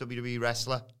 current WWE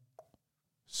wrestler.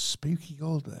 Spooky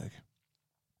Goldberg.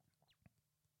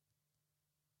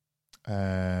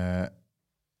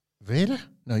 Vader?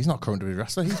 No, he's not current WWE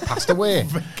wrestler. He's passed away.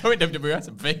 Current WWE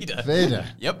wrestler, Vader. Vader.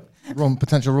 Yep.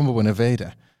 Potential Rumble winner,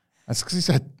 Vader. That's because he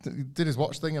said, he did his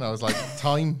watch thing, and I was like,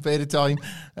 time, Vader time.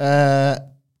 That's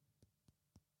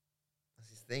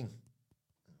his thing.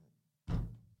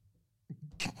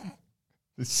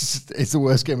 It's the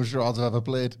worst game of charades I've ever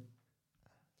played.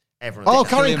 Everyone. Oh,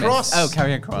 Karrion Kross. Oh,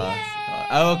 Karrion Kross.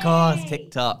 Oh, of course.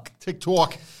 TikTok.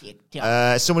 TikTok.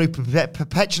 Someone who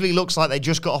perpetually looks like they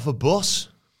just got off a bus.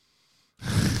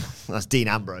 That's Dean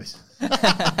Ambrose.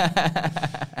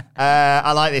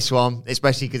 I like this one,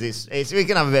 especially because it's we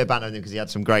can have a bit of banter with him because he had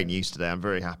some great news today. I'm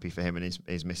very happy for him and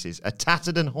his missus. A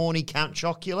tattered and horny Count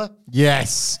Chocula.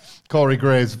 Yes. Corey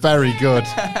Graves. Very good.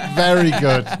 Very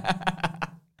good.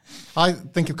 I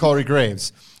think of Corey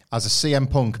Graves as a CM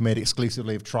Punk made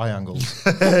exclusively of triangles.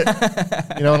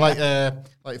 You know, like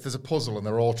if there's a puzzle and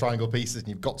they're all triangle pieces and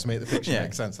you've got to make the picture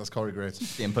make sense, that's Corey Graves.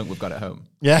 CM Punk, we've got at home.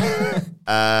 Yeah.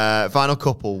 Final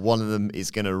couple. One of them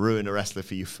is going to ruin a wrestler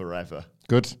for you forever.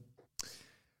 Good.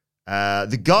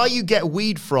 The guy you get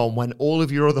weed from when all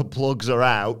of your other plugs are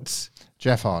out.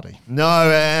 Jeff Hardy. No,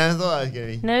 I thought I was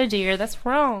going to be... No, dear, that's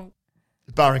wrong.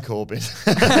 Baron Corbin.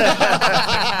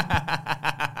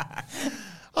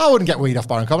 I wouldn't get weed off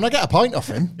Baron Corbin. I get a pint off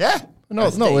him. Yeah. No,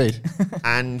 it's not weed.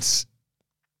 And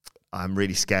I'm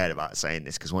really scared about saying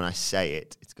this because when I say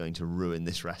it, it's going to ruin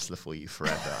this wrestler for you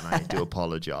forever. And I do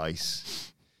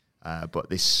apologise. But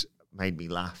this made me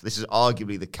laugh. This is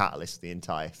arguably the catalyst of the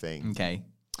entire thing. Okay.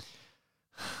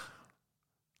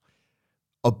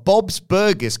 A Bob's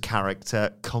Burgers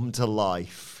character come to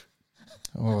life.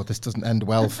 Oh, this doesn't end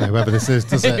well for whoever this is,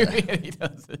 does it? It really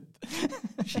doesn't.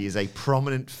 She is a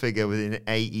prominent figure within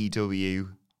AEW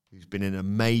who's been in a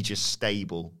major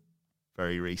stable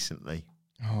very recently.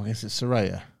 Oh, is it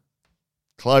Saraya?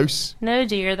 Close. No,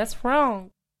 dear, that's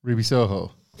wrong. Ruby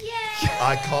Soho?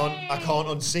 I can't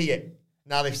unsee it.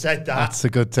 Now they've said that. That's a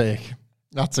good take.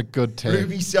 That's a good take.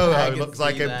 Ruby I Soho can looks see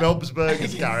like a that. Bob's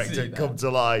Burgers I can character see that. come to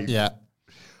life. Yeah.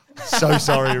 So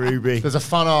sorry, Ruby. There's a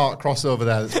fan art crossover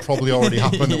there that's probably already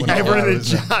happened that we're not Everyone aware in of,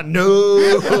 the isn't chat, no.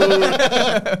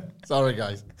 it? Sorry,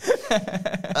 guys.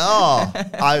 Oh,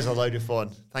 that was a load of fun.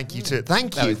 Thank you too.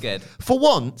 Thank you. That was good. For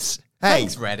once, Hey,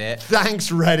 Thanks, Reddit. Thanks,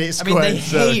 Reddit. I mean, they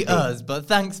Squared hate Circle. us, but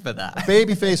thanks for that.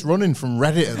 Babyface running from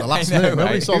Reddit at the last I know, minute.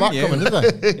 Nobody right? saw Who that knew? coming, did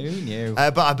they? Who knew?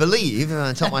 But I believe,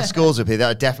 on top of my scores up here, that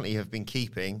I definitely have been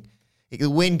keeping. The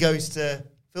win goes to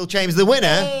Phil Chambers, the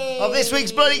winner of this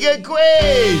week's Bloody Good Quiz.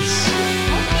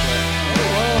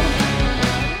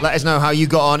 Let us know how you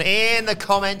got on in the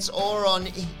comments or on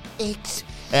X.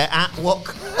 At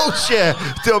WrestleCulture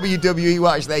WWE.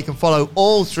 Well, actually, you can follow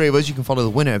all three of us. You can follow the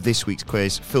winner of this week's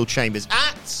quiz, Phil Chambers,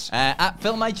 At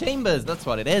Phil My Chambers, that's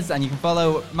what it is. And you can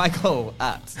follow Michael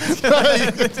at...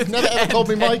 You've never ever called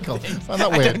me Michael. Find that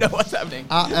weird. I don't know what's happening.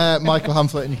 At Michael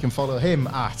Hamflet, and you can follow him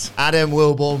at Adam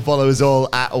Wilborn. Follow us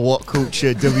all at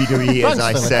WrestleCulture WWE, as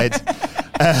I said.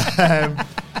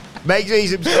 Make sure you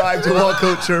subscribe to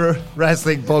WrestleCulture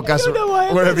Wrestling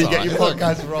Podcast, wherever you get your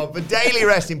podcasts from. The daily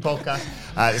wrestling podcast.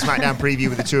 The SmackDown preview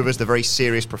with the two of us, the very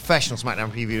serious professional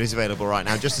SmackDown preview is available right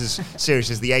now, just as serious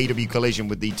as the AW collision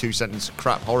with the 2-sentence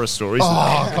crap horror stories. Oh,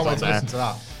 I can't wait to listen to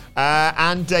that.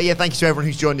 Thank you to everyone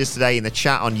who's joined us today in the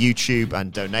chat on YouTube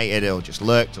and donated or just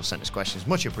lurked or sent us questions.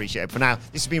 Much appreciated. For now,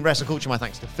 this has been WrestleCulture. My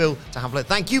thanks to Phil, to Hamlet.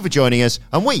 Thank you for joining us,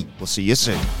 and we will see you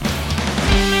soon.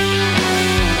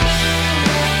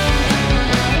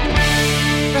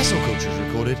 WrestleCulture is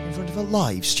recorded in front of a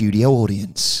live studio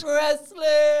audience. Wrestling!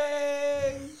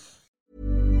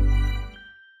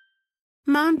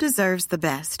 Mom deserves the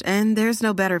best, and there's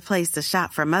no better place to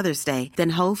shop for Mother's Day than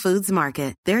Whole Foods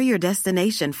Market. They're your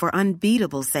destination for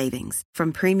unbeatable savings,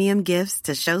 from premium gifts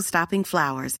to show-stopping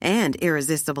flowers and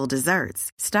irresistible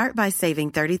desserts. Start by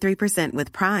saving 33%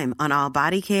 with Prime on all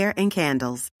body care and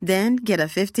candles. Then get a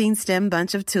 15-stem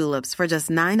bunch of tulips for just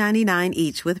 $9.99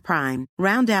 each with Prime.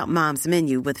 Round out Mom's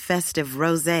menu with festive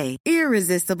rosé,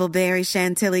 irresistible berry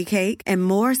chantilly cake, and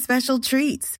more special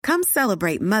treats. Come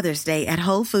celebrate Mother's Day at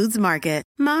Whole Foods Market.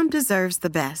 Mom deserves the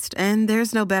best, and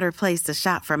there's no better place to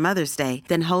shop for Mother's Day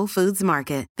than Whole Foods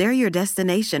Market. They're your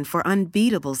destination for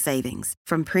unbeatable savings,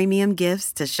 from premium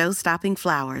gifts to show-stopping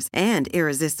flowers and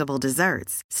irresistible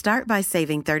desserts. Start by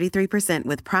saving 33%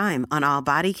 with Prime on all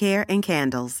body care and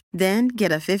candles. Then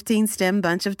get a 15-stem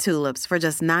bunch of tulips for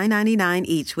just $9.99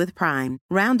 each with Prime.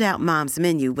 Round out Mom's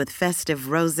menu with festive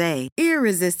rosé,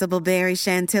 irresistible berry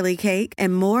chantilly cake,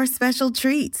 and more special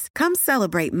treats. Come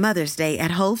celebrate Mother's Day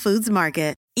at Whole Foods Market.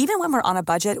 Even when we're on a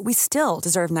budget, we still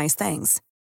deserve nice things.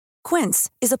 Quince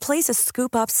is a place to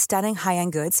scoop up stunning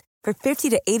high-end goods for 50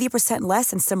 to 80%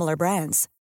 less than similar brands.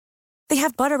 They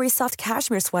have buttery soft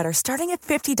cashmere sweaters starting at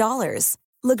 $50,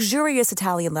 luxurious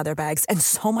Italian leather bags, and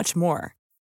so much more.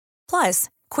 Plus,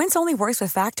 Quince only works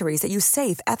with factories that use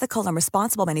safe, ethical, and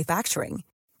responsible manufacturing.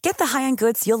 Get the high-end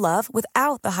goods you'll love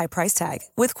without the high price tag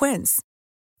with Quince.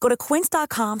 Go to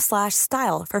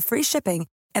quince.com/style for free shipping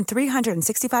and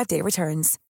 365-day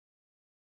returns.